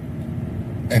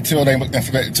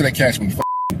they catch me.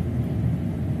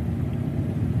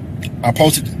 I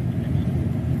posted,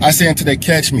 I said until they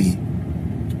catch me.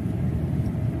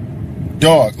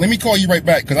 Dog, let me call you right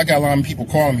back because I got a lot of people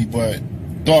calling me, but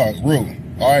dog, real,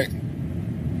 all right?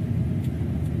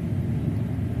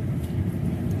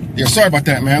 Yeah, sorry about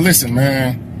that, man. Listen,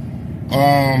 man.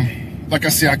 Like I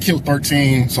said, I killed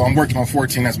 13, so I'm working on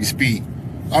 14 as we speak.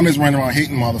 I'm just running around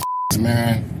hating motherfuckers,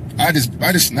 man. I just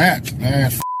snapped,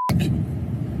 man.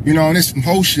 You know, and this some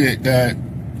whole shit that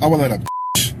I would let a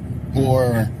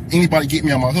or anybody get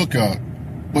me on my hookup.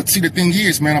 But see, the thing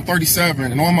is, man, I'm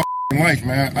 37, and all my life,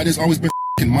 man, I just always been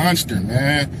a monster,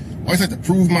 man. Always had to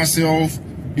prove myself.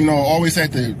 You know, always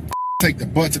had to take the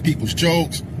butts of people's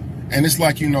jokes. And it's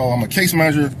like, you know, I'm a case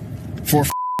manager for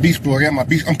Beach Book. I'm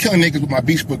killing niggas with my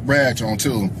Beach Book badge on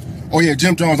too. Oh yeah,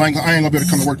 Jim Jones, I ain't gonna be able to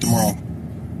come to work tomorrow.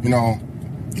 You know,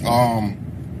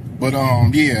 But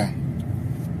yeah,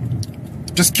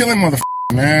 just killing motherfuckers,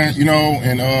 man. You know,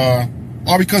 and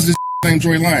all because of this named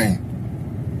Joy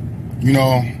Lane. You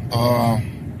know,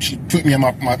 she put me on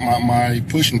my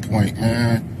pushing point,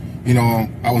 man. You know,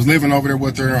 I was living over there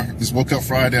with her. Just woke up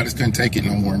Friday. I just couldn't take it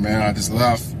no more, man. I just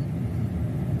left.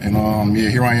 And,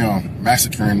 yeah, here I am,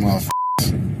 massacring motherfuckers.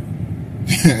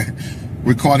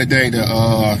 We call today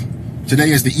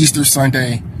today is the Easter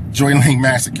Sunday Joy Lane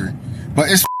Massacre. But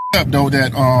it's up, though,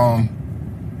 that,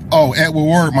 Edward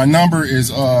Ward, my number is,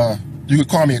 you can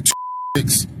call me at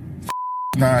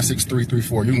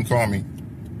 6-96334. You can call me.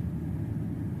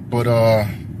 But,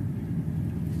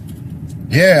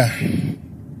 yeah.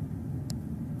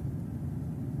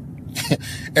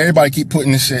 Everybody keep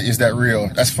putting this shit, is that real?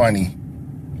 That's funny.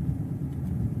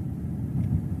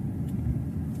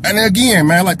 And again,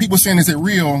 man, like people saying, is it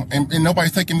real? And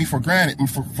nobody's taking me for granted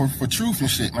for truth and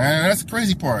shit, man. That's the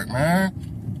crazy part, man.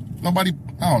 Nobody,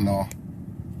 I don't know.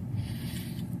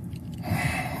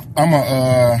 I'm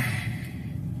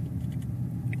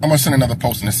gonna send another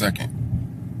post in a second.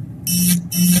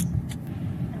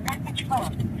 Message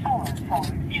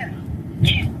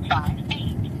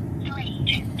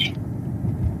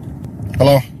 442-258-322.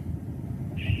 Hello?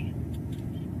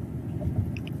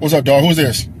 What's up, dog? Who's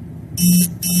this?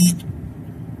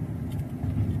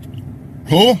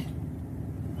 Who?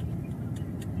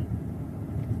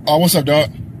 Oh, what's up, dog?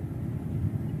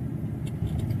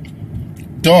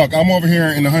 Dog, I'm over here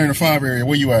in the 105 area.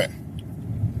 Where you at?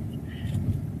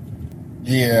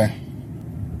 Yeah.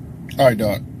 All right,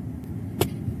 dog.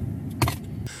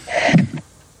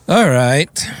 All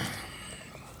right.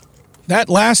 That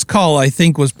last call, I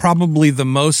think, was probably the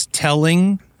most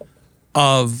telling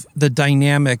of the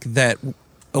dynamic that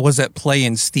was at play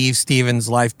in Steve Stevens'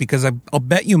 life, because I'll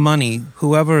bet you money,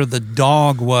 whoever the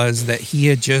dog was that he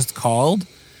had just called,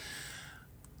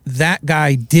 that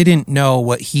guy didn't know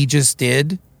what he just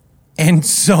did. And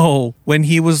so when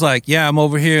he was like, yeah, I'm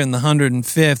over here in the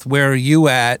 105th, where are you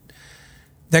at?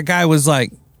 That guy was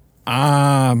like,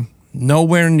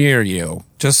 nowhere near you.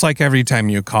 Just like every time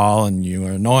you call and you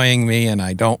are annoying me and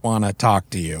I don't want to talk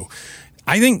to you.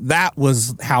 I think that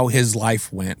was how his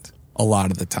life went a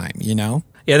lot of the time, you know?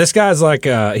 Yeah, this guy's like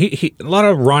he a lot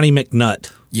of Ronnie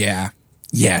McNutt. Yeah.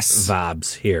 Yes.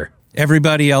 Vibes here.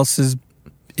 Everybody else is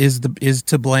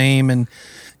to blame. And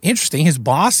interesting, his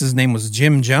boss's name was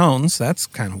Jim Jones. That's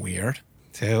kind of weird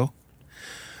too.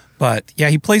 But yeah,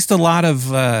 he placed a lot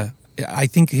of I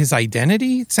think his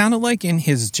identity, it sounded like, in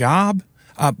his job.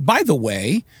 By the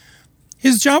way,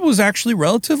 his job was actually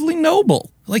relatively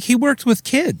noble. Like, he worked with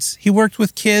kids. He worked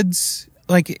with kids,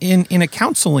 like, in a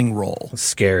counseling role.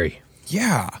 Scary.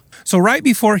 Yeah. So right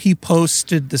before he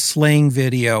posted the slaying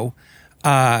video,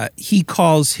 he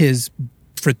calls his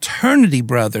fraternity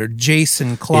brother,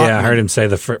 Jason Klotman. Yeah, I heard him say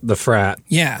the frat.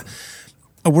 Yeah.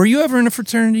 Were you ever in a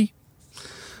fraternity?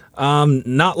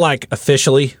 Not like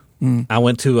officially. I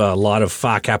went to a lot of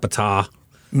Phi Kappa Tau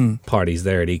parties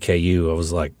there at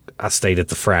EKU. I stayed at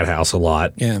the frat house a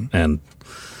lot. Yeah. And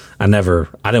I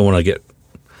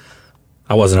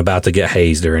wasn't about to get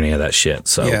hazed or any of that shit.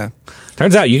 So yeah.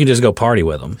 Turns out you can just go party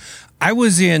with them. I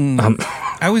was in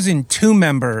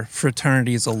 2-member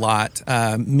fraternities a lot.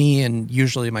 Me and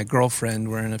usually my girlfriend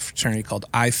were in a fraternity called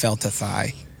I Felt a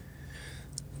Thigh.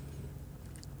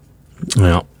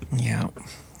 Yeah. Yeah.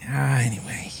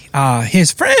 Anyway,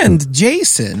 his friend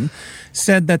Jason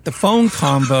said that the phone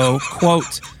combo,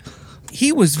 quote,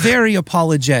 he was very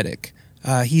apologetic.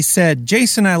 He said,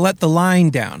 Jason, I let the line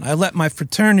down. I let my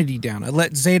fraternity down. I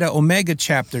let Zeta Omega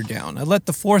chapter down. I let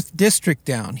the 4th district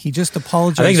down. He just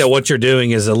apologized. I think that what you're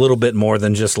doing is a little bit more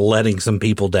than just letting some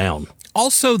people down.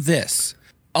 Also this,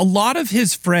 a lot of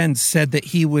his friends said that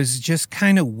he was just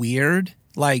kind of weird.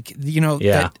 Like, you know,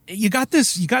 that you got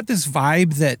this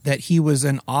vibe that he was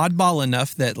an oddball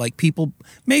enough that, like, people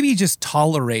maybe just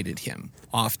tolerated him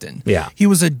often. Yeah. He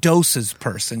was a doses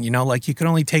person, you know, like you could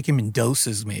only take him in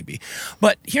doses maybe.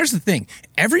 But here's the thing.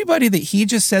 Everybody that he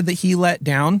just said that he let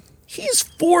down, he's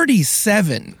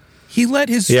 47. He let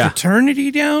his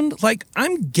fraternity down. Like,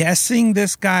 I'm guessing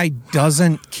this guy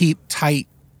doesn't keep tight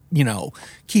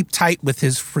with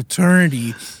his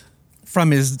fraternity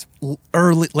from his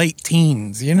late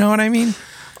teens. You know what I mean?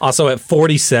 Also, at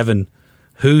 47,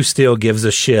 who still gives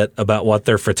a shit about what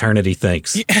their fraternity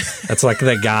thinks? Yeah. That's like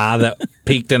that guy that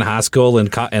peaked in high school in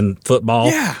football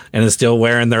and is still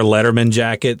wearing their Letterman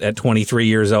jacket at 23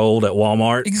 years old at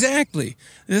Walmart. Exactly.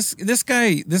 This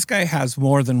guy has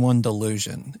more than one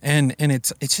delusion, and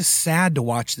it's just sad to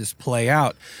watch this play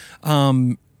out.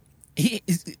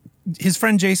 his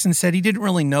friend Jason said he didn't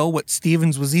really know what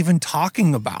Stevens was even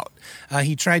talking about.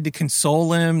 He tried to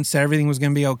console him and said everything was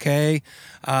going to be okay.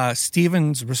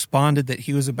 Stevens responded that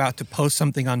he was about to post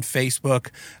something on Facebook.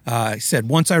 He said,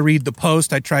 once I read the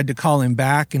post, I tried to call him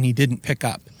back and he didn't pick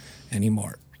up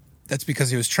anymore. That's because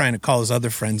he was trying to call his other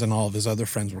friends and all of his other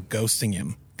friends were ghosting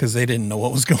him because they didn't know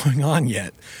what was going on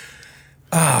yet.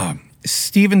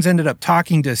 Stevens ended up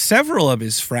talking to several of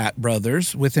his frat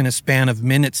brothers within a span of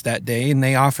minutes that day, and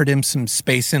they offered him some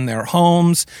space in their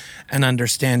homes, an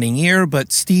understanding ear,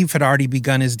 but Steve had already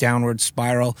begun his downward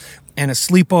spiral, and a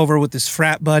sleepover with his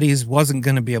frat buddies wasn't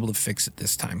going to be able to fix it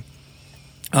this time.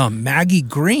 Maggie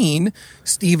Green,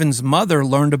 Stephen's mother,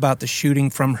 learned about the shooting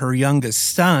from her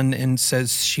youngest son and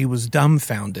says she was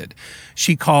dumbfounded.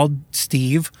 She called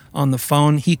Steve on the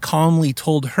phone. He calmly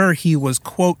told her he was,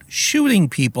 quote, shooting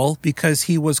people because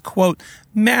he was, quote,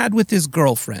 mad with his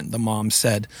girlfriend, the mom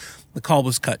said. The call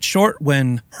was cut short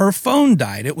when her phone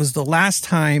died. It was the last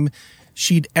time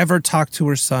she'd ever talked to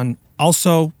her son.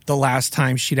 Also, the last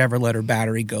time she'd ever let her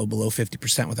battery go below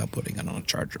 50% without putting it on a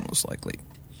charger, most likely.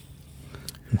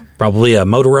 Probably a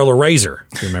Motorola Razr.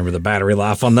 You remember the battery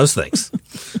life on those things.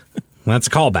 Well, that's a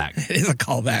callback. It is a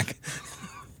callback.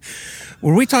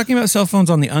 Were we talking about cell phones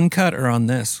on the Uncut or on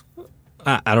this?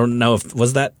 I don't know if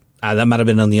was that that might have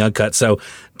been on the Uncut. So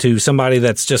to somebody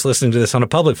that's just listening to this on a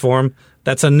public forum,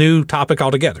 that's a new topic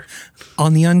altogether.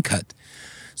 On the Uncut.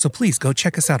 So please go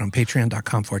check us out on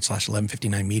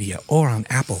patreon.com/1159media or on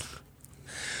Apple.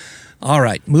 All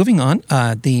right, moving on.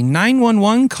 The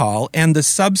 911 call and the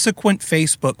subsequent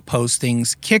Facebook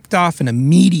postings kicked off an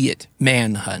immediate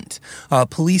manhunt.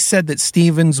 Police said that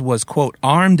Stevens was, quote,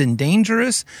 armed and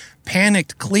dangerous.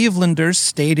 Panicked Clevelanders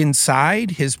stayed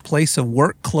inside. His place of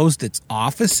work closed its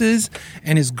offices,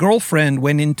 and his girlfriend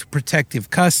went into protective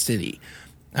custody.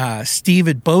 Steve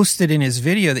had boasted in his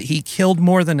video that he killed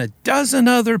more than a dozen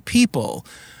other people.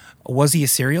 Was he a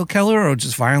serial killer or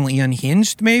just violently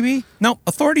unhinged, maybe? No,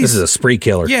 authorities... This is a spree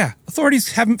killer. Yeah,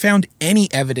 authorities haven't found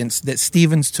any evidence that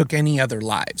Stevens took any other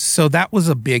lives. So that was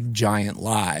a big, giant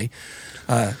lie.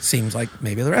 Seems like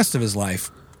maybe the rest of his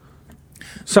life.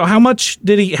 So how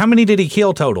many did he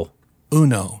kill total?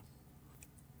 Uno.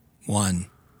 One.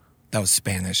 That was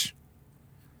Spanish.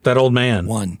 That old man.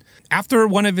 One. After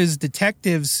one of his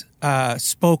detectives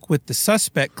spoke with the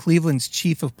suspect, Cleveland's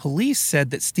chief of police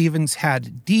said that Stevens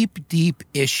had deep, deep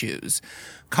issues.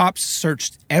 Cops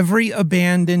searched every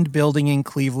abandoned building in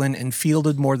Cleveland and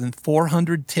fielded more than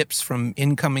 400 tips from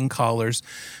incoming callers.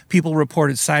 People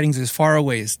reported sightings as far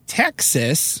away as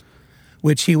Texas,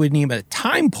 which he would need a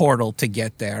time portal to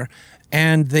get there.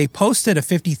 And they posted a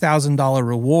 $50,000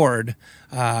 reward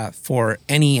for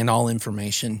any and all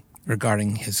information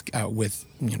regarding his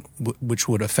which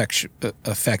would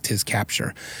affect his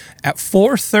capture. At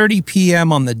 4:30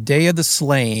 p.m. on the day of the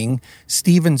slaying,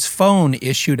 Stevens' phone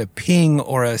issued a ping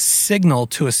or a signal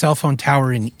to a cell phone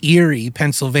tower in Erie,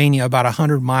 Pennsylvania, about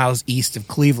 100 miles east of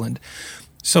Cleveland.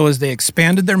 So as they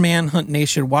expanded their manhunt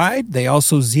nationwide, they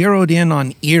also zeroed in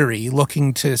on Erie,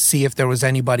 looking to see if there was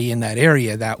anybody in that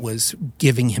area that was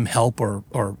giving him help or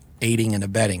aiding and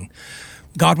abetting.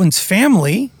 Godwin's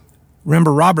family...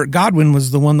 Remember, Robert Godwin was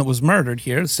the one that was murdered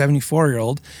here, the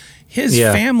 74-year-old. His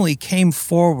family came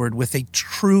forward with a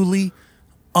truly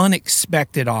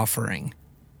unexpected offering.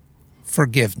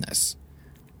 Forgiveness.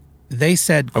 They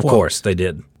said, quote, of course they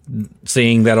did.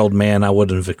 Seeing that old man, I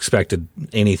wouldn't have expected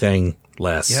anything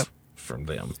less from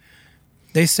them.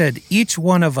 They said, each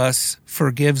one of us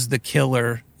forgives the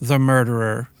killer, the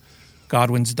murderer.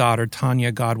 Godwin's daughter,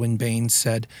 Tanya Godwin Baines,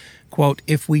 said, quote,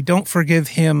 if we don't forgive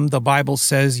him, the Bible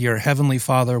says your heavenly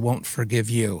Father won't forgive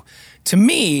you. To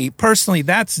me, personally,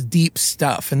 that's deep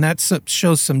stuff, and that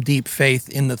shows some deep faith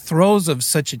in the throes of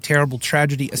such a terrible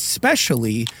tragedy,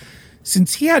 especially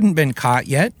since he hadn't been caught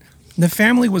yet. The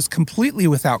family was completely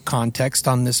without context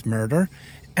on this murder,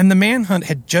 and the manhunt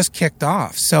had just kicked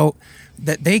off. So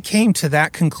that they came to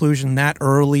that conclusion that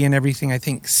early and everything, I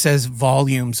think, says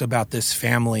volumes about this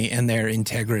family and their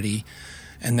integrity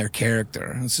and their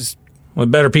character. It's just... Well,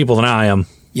 better people than I am.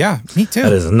 Yeah, me too.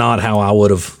 That is not how I would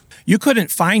have. You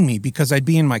couldn't find me because I'd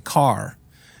be in my car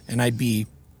and I'd be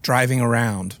driving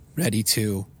around ready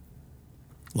to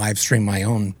live stream my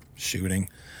own shooting.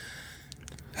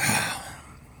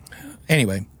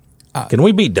 Anyway. Can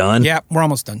we be done? Yeah, we're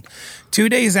almost done. 2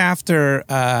 days after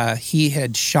he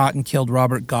had shot and killed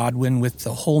Robert Godwin, with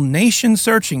the whole nation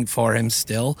searching for him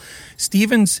still,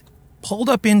 Stevens pulled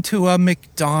up into a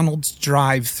McDonald's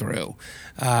drive-thru.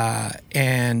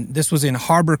 And this was in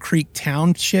Harbor Creek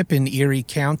Township in Erie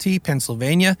County,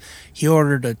 Pennsylvania. He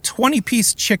ordered a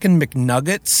 20-piece chicken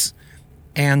McNuggets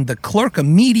And the clerk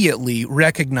immediately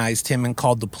recognized him and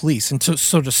called the police. And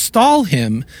so to stall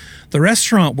him, the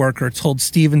restaurant worker told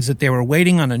Stevens that they were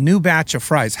waiting on a new batch of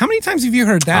fries. How many times have you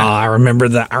heard that? Oh, I remember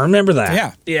that.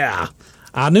 Yeah. Yeah.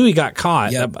 I knew he got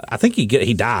caught. Yep. I think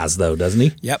he dies, though, doesn't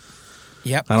he? Yep.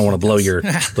 I don't want to blow your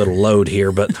little load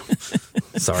here, but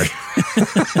sorry.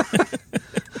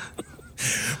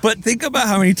 But think about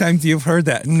how many times you've heard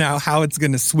that and now how it's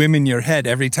going to swim in your head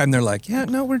every time they're like, yeah,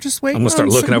 no, we're just waiting. I'm going to start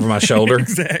looking over my shoulder.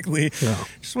 Exactly. Oh.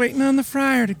 Just waiting on the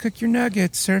fryer to cook your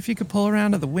nuggets. Sir, if you could pull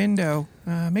around to the window,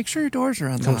 make sure your doors are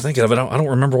I'm unlocked. thinking of it. I don't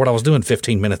remember what I was doing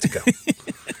 15 minutes ago.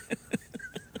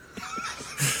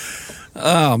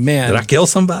 Oh, man. Did I kill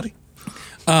somebody?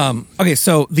 Okay,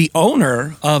 so the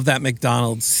owner of that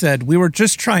McDonald's said, we were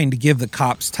just trying to give the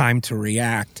cops time to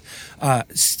react.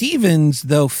 Stevens,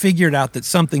 though, figured out that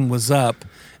something was up,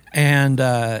 and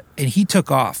he took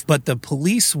off. But the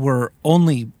police were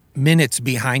only minutes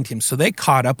behind him, so they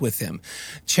caught up with him,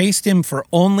 chased him for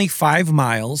only 5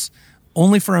 miles,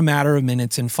 only for a matter of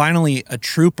minutes, and finally a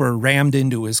trooper rammed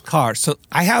into his car. So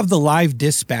I have the live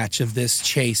dispatch of this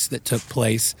chase that took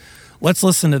place. Let's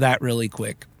listen to that really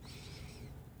quick.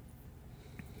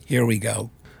 Here we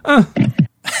go. Units,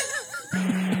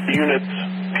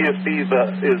 PSB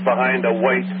is behind a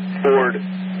white Ford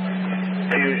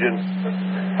Fusion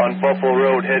on Buffalo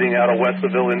Road heading out of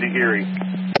Westville into Erie.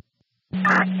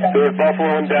 They're at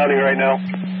Buffalo and Downing right now.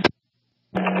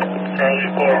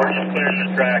 Charlie 4, we're just clearing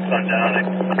the tracks on Downing.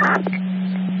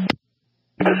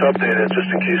 Just update it just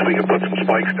in case we can put some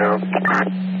spikes down.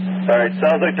 All right,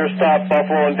 sounds like they're stopped,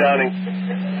 Buffalo and Downing.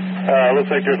 Looks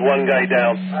like there's one guy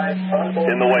down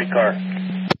in the white car.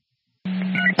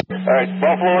 All right,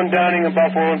 Buffalo and Downing and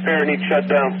Buffalo and Fair need shut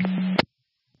down.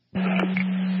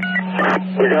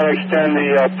 We're going to extend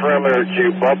the perimeter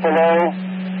to Buffalo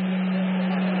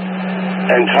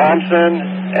and Thompson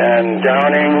and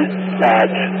Downing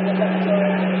at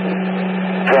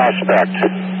Prospect.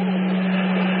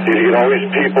 You get all these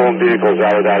people and vehicles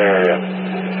out of that area.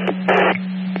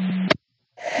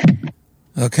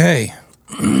 Okay.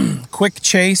 Quick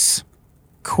chase,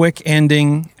 quick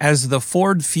ending. As the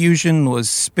Ford Fusion was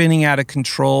spinning out of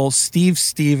control, Steve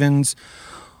Stevens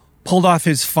pulled off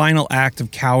his final act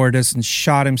of cowardice and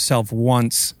shot himself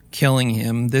once, killing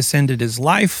him. This ended his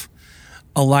life,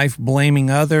 a life blaming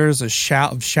others, of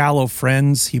shallow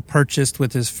friends he purchased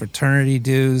with his fraternity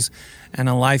dues, and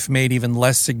a life made even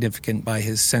less significant by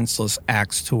his senseless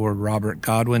acts toward Robert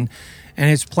Godwin and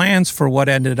his plans for what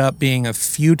ended up being a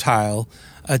futile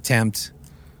attempt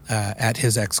at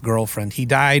his ex-girlfriend. He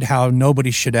died how nobody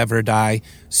should ever die,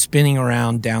 spinning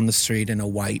around down the street in a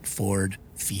white Ford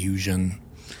Fusion.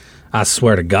 I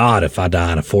swear to God, if I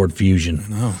die in a Ford Fusion.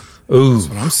 No. Ooh. That's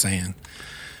what I'm saying.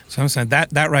 So I'm saying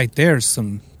that right there is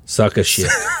some sucker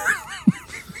shit.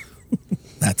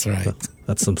 That's right.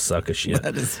 That's some sucker shit.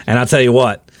 That is. And I'll tell you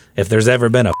what, if there's ever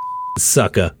been a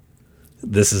sucker,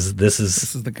 this is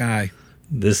the guy.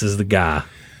 This is the guy.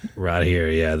 Right here,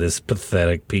 yeah, this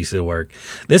pathetic piece of work.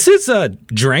 This is a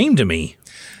dream to me.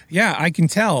 Yeah, I can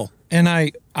tell. And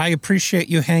I appreciate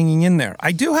you hanging in there.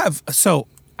 I do have, so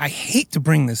I hate to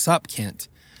bring this up, Kent,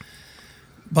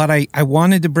 but I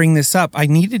wanted to bring this up. I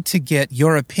needed to get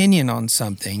your opinion on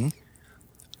something.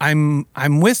 I'm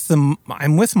with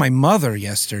my mother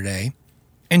yesterday,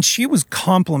 and she was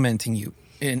complimenting you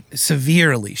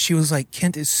severely. She was like,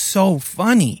 Kent is so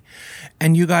funny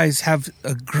and you guys have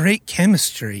a great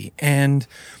chemistry. And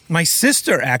my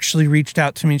sister actually reached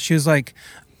out to me and she was like,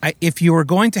 if you were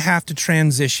going to have to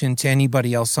transition to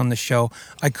anybody else on the show,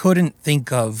 I couldn't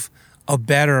think of a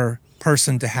better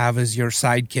person to have as your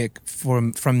sidekick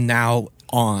from now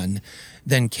on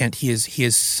than Kent. He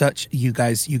is such, you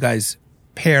guys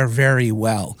pair very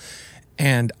well.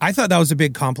 And I thought that was a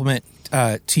big compliment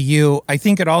to you. I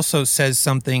think it also says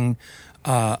something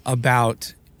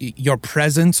about your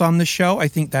presence on the show. I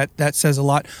think that says a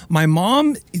lot. My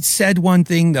mom said one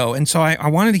thing, though, and so I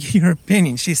wanted to get your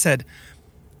opinion. She said,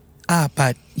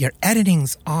 but your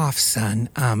editing's off, son.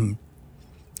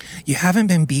 You haven't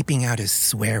been beeping out his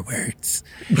swear words.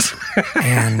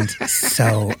 And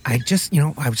so I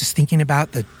was just thinking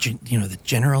about the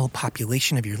general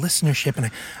population of your listenership, and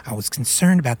I was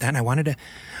concerned about that, and I wanted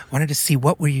to see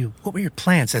what were your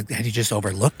plans? Had you just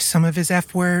overlooked some of his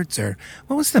F words, or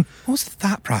what was the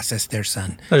thought process there,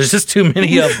 son? There's just too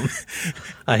many of them.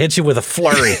 I hit you with a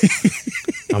flurry.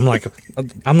 I'm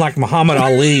like Muhammad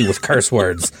Ali with curse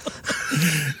words.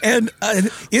 And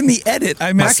in the edit,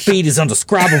 my speed is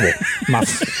undescribable.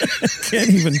 Can't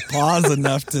even pause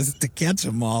enough to catch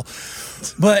them all.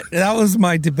 But that was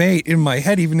my debate in my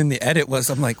head, even in the edit,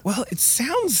 I'm like, well, it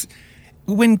sounds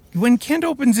when Kent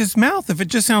opens his mouth, if it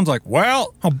just sounds like,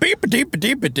 well, beep deep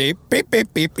deep beep beep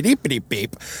beep beep beep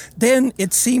beep, then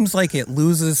it seems like it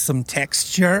loses some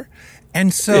texture.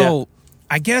 And so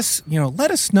I guess,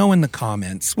 let us know in the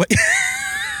comments. What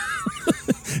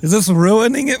is this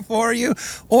ruining it for you?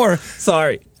 Or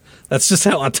sorry. That's just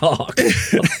how I talk.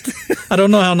 I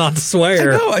don't know how not to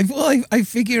swear. I know. I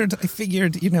figured.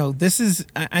 This is.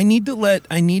 I need to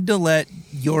let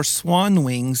your swan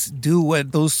wings do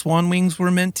what those swan wings were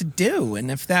meant to do.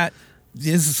 And if that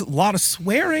is a lot of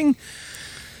swearing,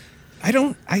 I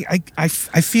don't. I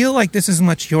feel like this is as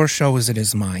much your show as it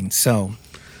is mine. So,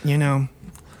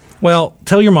 Well,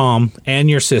 tell your mom and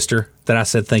your sister that I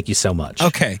said thank you so much.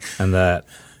 Okay. And that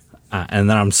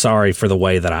I'm sorry for the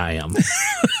way that I am.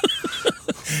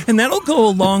 And that'll go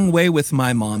a long way with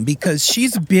my mom because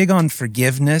she's big on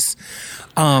forgiveness.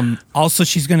 Also,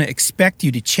 she's going to expect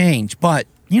you to change. But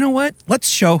you know what? Let's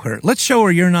show her. Let's show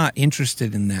her you're not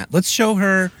interested in that. Let's show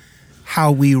her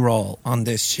how we roll on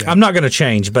this show. I'm not going to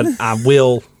change, but I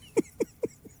will.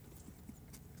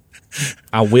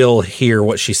 I will hear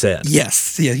what she said.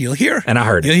 Yes. Yeah, you'll hear. And I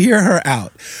heard it. You'll hear her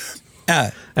out.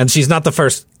 And she's not the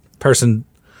first person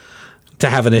to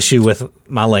have an issue with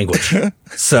my language.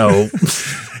 So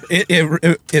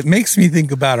it makes me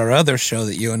think about our other show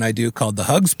that you and I do called the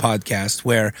Hugs Podcast,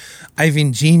 where I've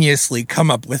ingeniously come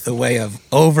up with a way of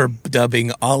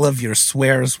overdubbing all of your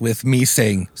swears with me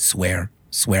saying swear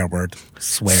word,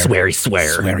 sweary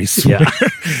swear. Sweary swear.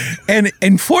 Yeah.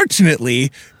 And fortunately,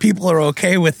 people are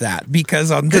okay with that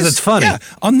because it's funny. Yeah,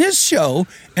 on this show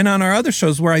and on our other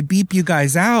shows where I beep you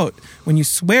guys out when you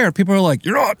swear, people are like,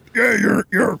 you're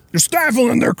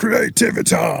stifling their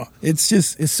creativity.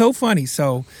 It's so funny.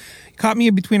 So caught me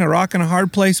between a rock and a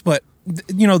hard place, but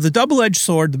the double-edged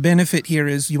sword, the benefit here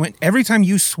is every time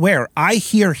you swear, I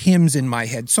hear hymns in my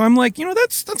head. So I'm like,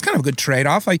 that's kind of a good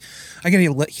trade-off. I get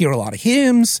to hear a lot of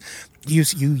hymns. You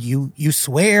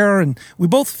swear, and we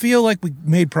both feel like we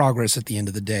made progress at the end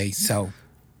of the day. So,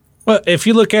 well, if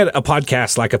you look at a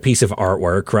podcast like a piece of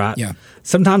artwork, right? Yeah.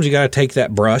 Sometimes you got to take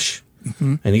that brush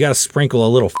and you got to sprinkle a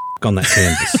little on that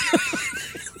canvas.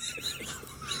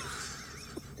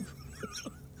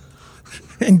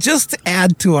 And just to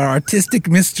add to our artistic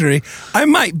mystery, I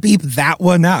might beep that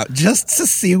one out just to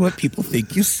see what people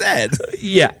think you said.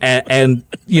 Yeah, and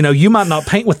you might not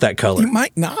paint with that color. You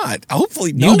might not.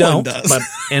 Hopefully no one does. But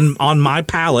on my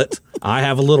palette, I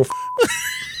have a little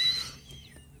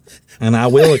and I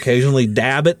will occasionally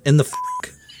dab it in the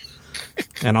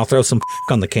and I'll throw some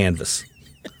on the canvas.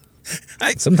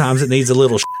 Sometimes it needs a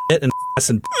little shit and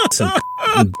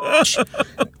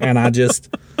and I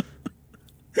just...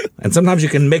 And sometimes you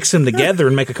can mix them together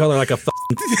and make a color like a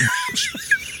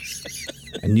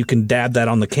and you can dab that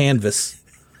on the canvas,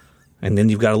 and then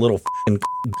you've got a little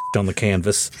on the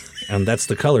canvas, and that's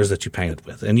the colors that you painted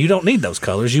with. And you don't need those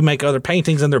colors. You make other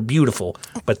paintings, and they're beautiful,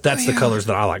 but that's the colors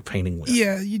that I like painting with.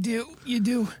 Yeah, you do. You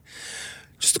do.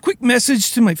 Just a quick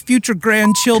message to my future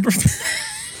grandchildren.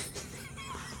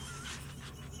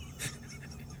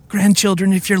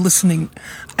 Grandchildren, if you're listening,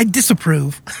 I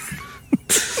disapprove.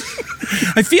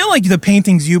 I feel like the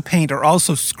paintings you paint are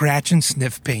also scratch and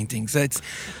sniff paintings. That's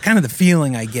kind of the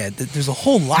feeling I get, that there's a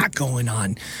whole lot going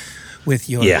on with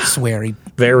your sweary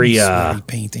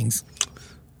paintings.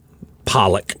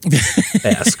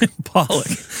 Pollock-esque. Pollock.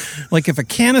 Like if a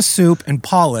can of soup and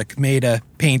Pollock made a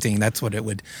painting, that's what it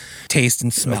would taste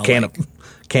and smell like.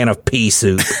 Can of pea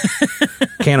soup.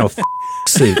 Can of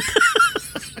soup.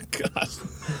 God.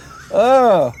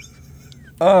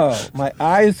 Oh, my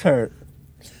eyes hurt.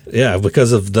 Yeah,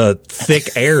 because of the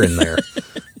thick air in there.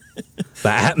 The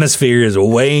atmosphere is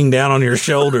weighing down on your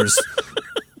shoulders.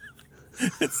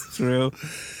 It's true.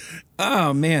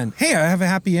 Oh, man. Hey, I have a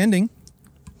happy ending.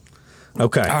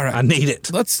 Okay. All right. I need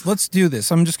it. Let's do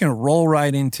this. I'm just going to roll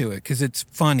right into it because it's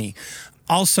funny.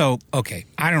 Also, okay,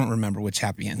 I don't remember which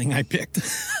happy ending I picked.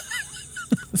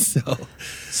 So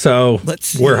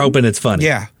we're hoping it's funny.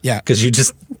 Yeah. Because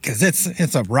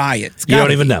it's a riot. You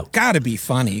don't even know. Got to be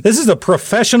funny. This is a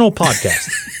professional podcast.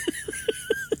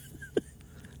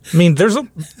 I mean, there's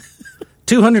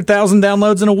 200,000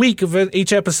 downloads in a week of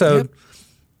each episode. Yep.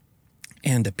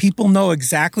 And people know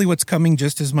exactly what's coming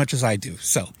just as much as I do.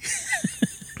 So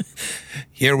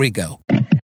here we go.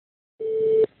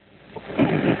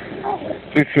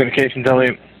 Police communication,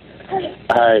 Elliot.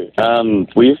 Hi.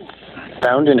 We've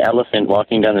found an elephant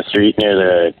walking down the street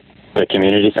near the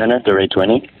community center, the Ray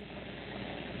 20.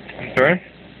 Sorry?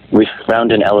 We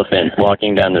found an elephant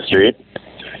walking down the street.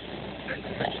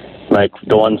 Like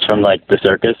the ones from like the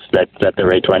circus that's at the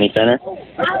Ray 20 center.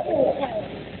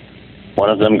 One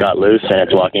of them got loose and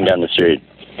it's walking down the street.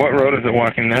 What road is it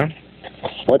walking down?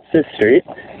 What's this street?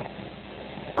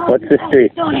 What's this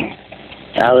street?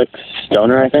 Alex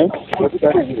Stoner, I think.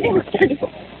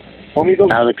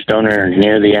 Alex Stoner,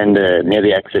 near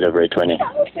the exit of Route 20.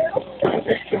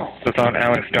 It's on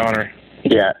Alex Stoner.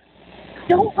 Yeah.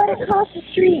 Don't let it cross the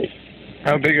street.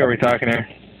 How big are we talking here?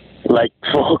 Like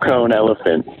full-grown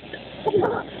elephant.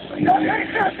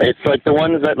 It's like the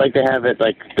ones that like they have at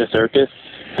like the circus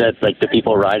that like the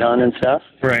people ride on and stuff.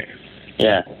 Right.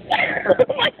 Yeah.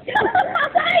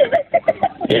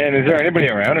 And is there anybody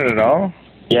around it at all?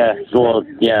 Yeah. Well,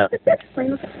 yeah. Yeah.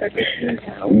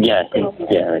 Yeah.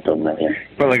 I told them that. Yeah.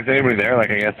 But like, is anybody there?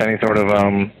 Like, I guess any sort of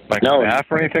like staff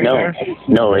or anything there?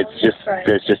 No. It's just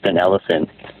there's just an elephant.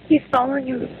 He's following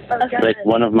you. Like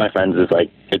one of my friends is like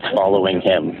it's following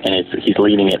him, and he's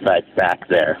leading it back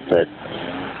there. But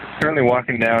currently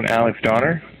walking down Alex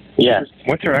Donner. Yeah.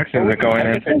 What direction is it going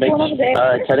in?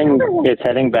 It's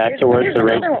heading back towards the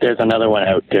race. There's another one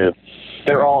out too.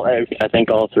 They're all out. I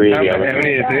think all three of the others. How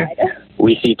many is it?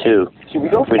 We see two. We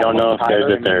don't know if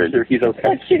there's a third.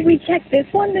 But should we check this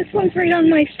one? This one's right on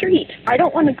my street. I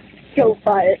don't want to go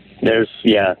by it. There's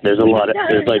a lot of,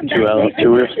 there's like two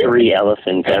or three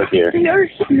elephants out here. They are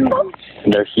huge.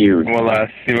 They're huge. We'll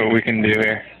see what we can do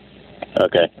here.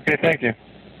 Okay. Okay, thank you.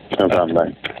 No problem,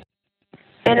 bye.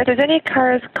 And if there's any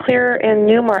cars clear in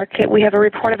Newmarket, we have a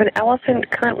report of an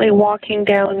elephant currently walking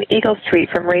down Eagle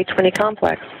Street from Ray 20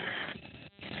 Complex.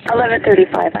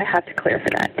 11:35, I have to clear for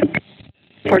that.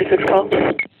 46 call.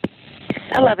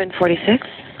 11:46.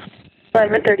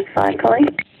 11:35 calling.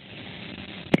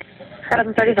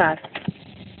 11:35.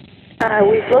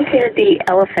 We've located the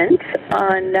elephant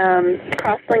on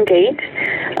Crossland Gate.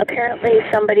 Apparently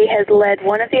somebody has led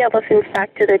one of the elephants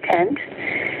back to the tent.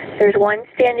 There's one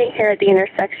standing here at the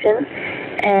intersection,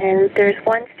 and there's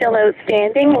one still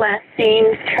outstanding, last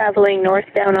seen traveling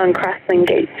northbound on Crossland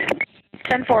Gate.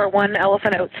 10-4, one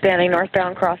elephant outstanding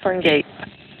northbound Crossland Gate.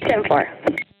 10-4.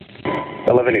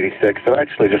 1186. So I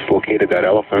actually just located that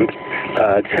elephant.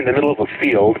 It's in the middle of a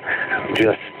field,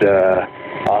 just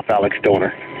off Alex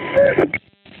Stoner.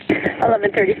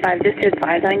 11:35. Just to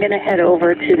advise, I'm going to head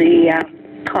over to the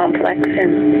complex,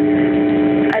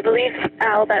 and I believe,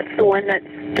 Al, that's the one that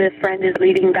the friend is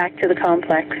leading back to the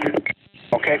complex.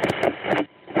 Okay.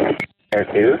 Air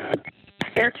 2.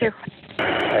 Air 2.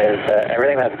 Is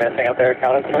everything that's missing out there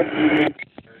accounted for?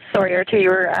 Sorry, Air 2, you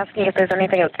were asking if there's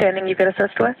anything outstanding you could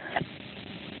assist with?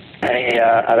 Any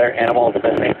other animals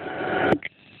missing?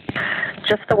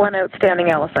 Just the one outstanding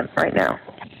elephant right now.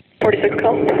 46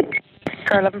 call.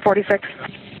 Car 1146.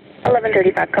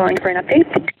 11:35 calling for an update.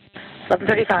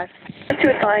 11:35. Just to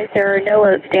advise, there are no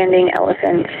outstanding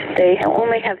elephants. They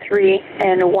only have 3,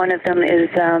 and one of them is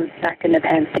back in the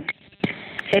pen.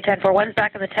 Okay, 10-4. One's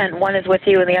back in the tent. One is with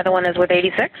you, and the other one is with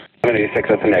 86? 86,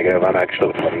 that's a negative. I'm actually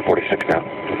with 1146 now.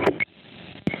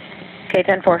 Okay,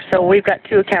 10-4. So we've got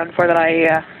 2 accounted for that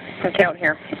I can count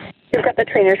here. We've got the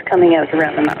trainers coming out to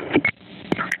round them up.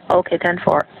 Okay,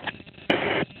 10-4.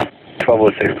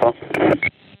 1206 call.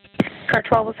 Car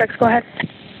 1206, go ahead.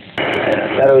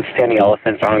 That outstanding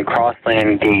elephant's on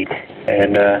Crossland Gate,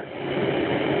 and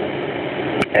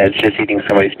it's just eating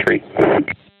somebody's tree.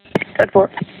 10-4.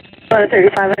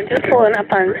 11:35. I'm just pulling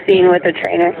up on scene with the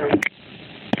trainer.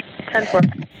 10-4.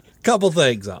 Couple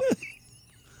things.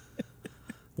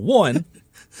 One,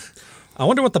 I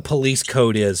wonder what the police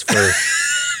code is for.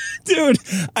 Dude,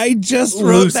 I just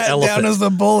wrote that down as a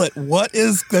bullet. What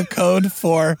is the code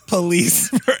for police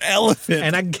for elephant?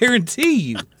 And I guarantee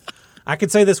you, I can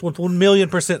say this with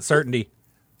 1,000,000% certainty.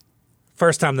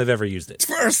 First time they've ever used it.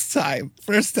 First time.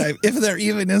 If there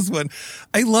even is one.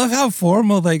 I love how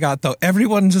formal they got, though.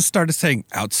 Everyone just started saying,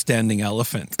 outstanding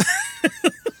elephant.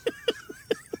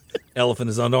 Elephant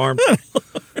is unarmed.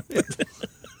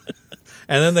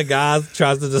 And then the guy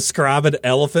tries to describe an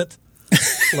elephant.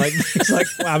 Like, it's like,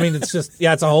 I mean, it's just,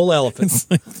 it's a whole elephant.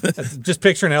 Just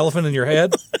picture an elephant in your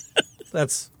head.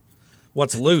 That's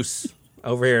what's loose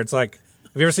over here. It's like,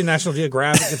 have you ever seen National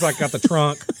Geographic? It's like got the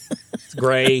trunk. It's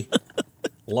gray,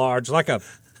 large, like a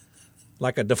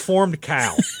deformed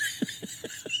cow.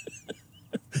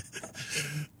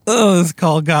 Oh, this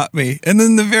call got me. And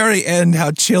then the very end,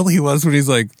 how chill he was when he's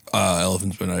like,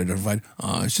 elephant's been identified.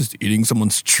 It's just eating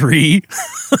someone's tree.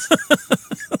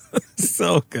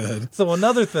 So good. So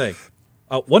another thing,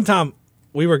 one time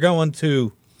we were going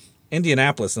to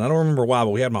Indianapolis, and I don't remember why, but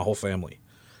we had my whole family.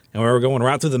 And we were going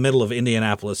right through the middle of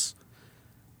Indianapolis,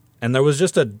 and there was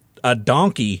just a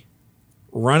donkey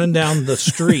running down the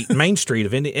street, Main Street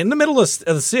of in the middle of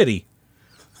the city.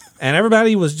 And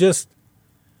everybody was just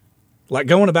like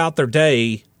going about their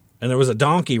day, and there was a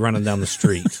donkey running down the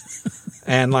street.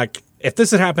 And like if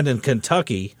this had happened in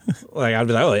Kentucky, like I'd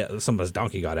be like, oh yeah, somebody's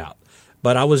donkey got out.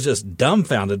 But I was just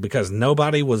dumbfounded because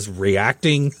nobody was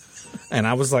reacting, and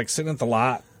I was like sitting at the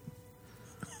lot,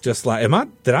 just like,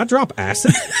 did I drop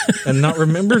acid and not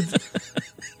remember?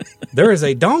 There is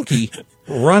a donkey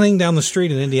running down the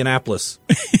street in Indianapolis.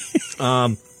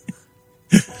 And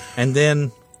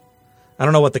then I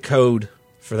don't know what the code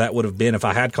for that would have been if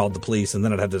I had called the police, and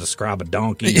then I'd have to describe a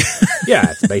donkey.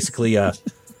 Yeah, it's basically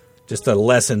just a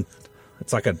lesson.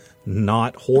 It's like a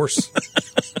not horse.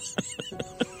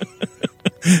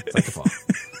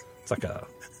 It's like a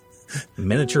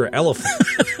miniature elephant.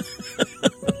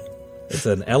 It's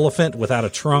an elephant without a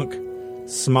trunk,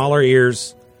 smaller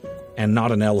ears, and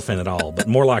not an elephant at all, but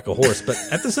more like a horse. But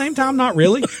at the same time, not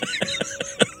really.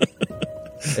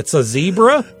 It's a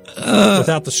zebra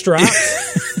without the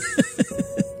stripes.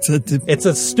 It's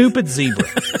a stupid zebra.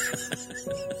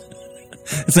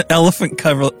 It's an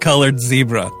elephant-colored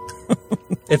zebra.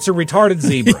 It's a retarded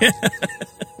zebra. Yeah.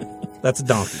 That's a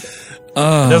donkey. It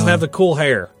doesn't have the cool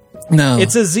hair. No.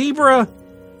 It's a zebra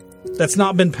that's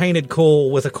not been painted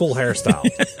cool with a cool hairstyle.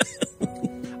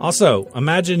 Also,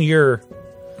 imagine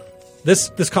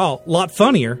this call a lot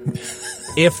funnier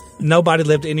if nobody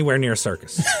lived anywhere near a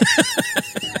circus.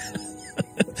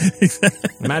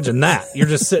 Imagine that. You're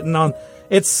just sitting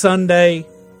it's Sunday,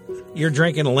 you're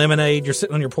drinking lemonade, you're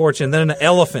sitting on your porch, and then an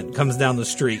elephant comes down the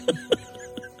street.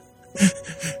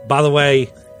 By the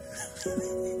way,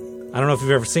 I don't know if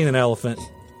you've ever seen an elephant.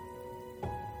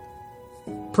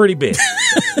 Pretty big.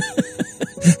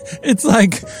 It's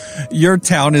like your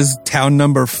town is town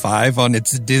number 5 on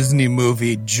its Disney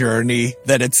movie journey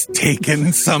that it's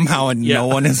taken somehow, and no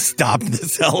one has stopped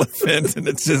this elephant, and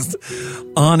it's just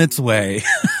on its way.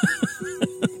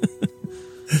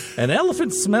 And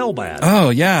elephants smell bad. Oh,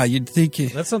 yeah, you'd think...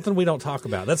 That's something we don't talk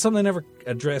about. That's something they never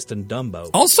addressed in Dumbo.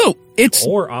 Also, it's...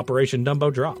 Or Operation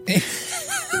Dumbo Drop.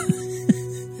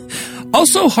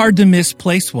 Also hard to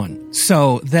misplace one,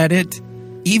 so that it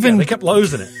even... Yeah, they kept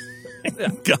losing it.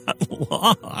 Got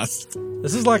lost.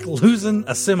 This is like losing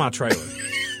a semi-trailer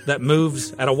that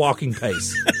moves at a walking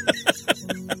pace.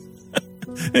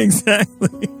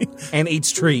 Exactly. And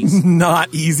eats trees.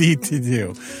 Not easy to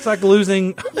do. It's like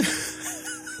losing...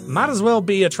 Might as well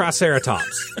be a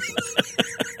triceratops.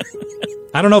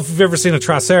 I don't know if you've ever seen a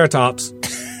triceratops.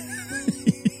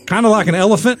 Kind of like an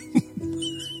elephant.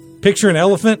 Picture an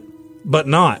elephant, but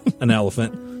not an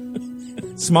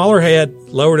elephant. Smaller head,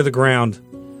 lower to the ground,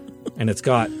 and it's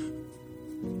got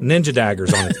ninja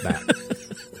daggers on its back.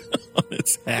 On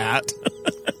its hat.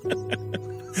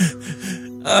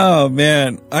 Oh,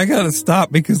 man. I gotta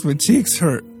stop because my cheeks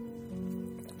hurt.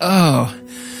 Oh.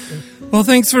 Well,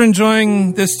 thanks for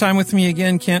enjoying this time with me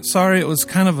again, Kent. Sorry, it was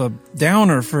kind of a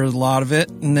downer for a lot of it,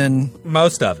 and then...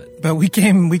 Most of it. But we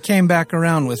came back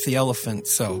around with the elephant,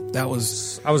 so that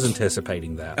was... I was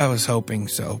anticipating that. I was hoping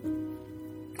so.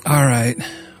 All right.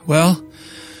 Well,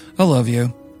 I love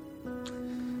you.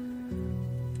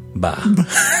 Bye.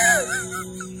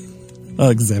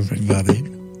 Hugs, everybody.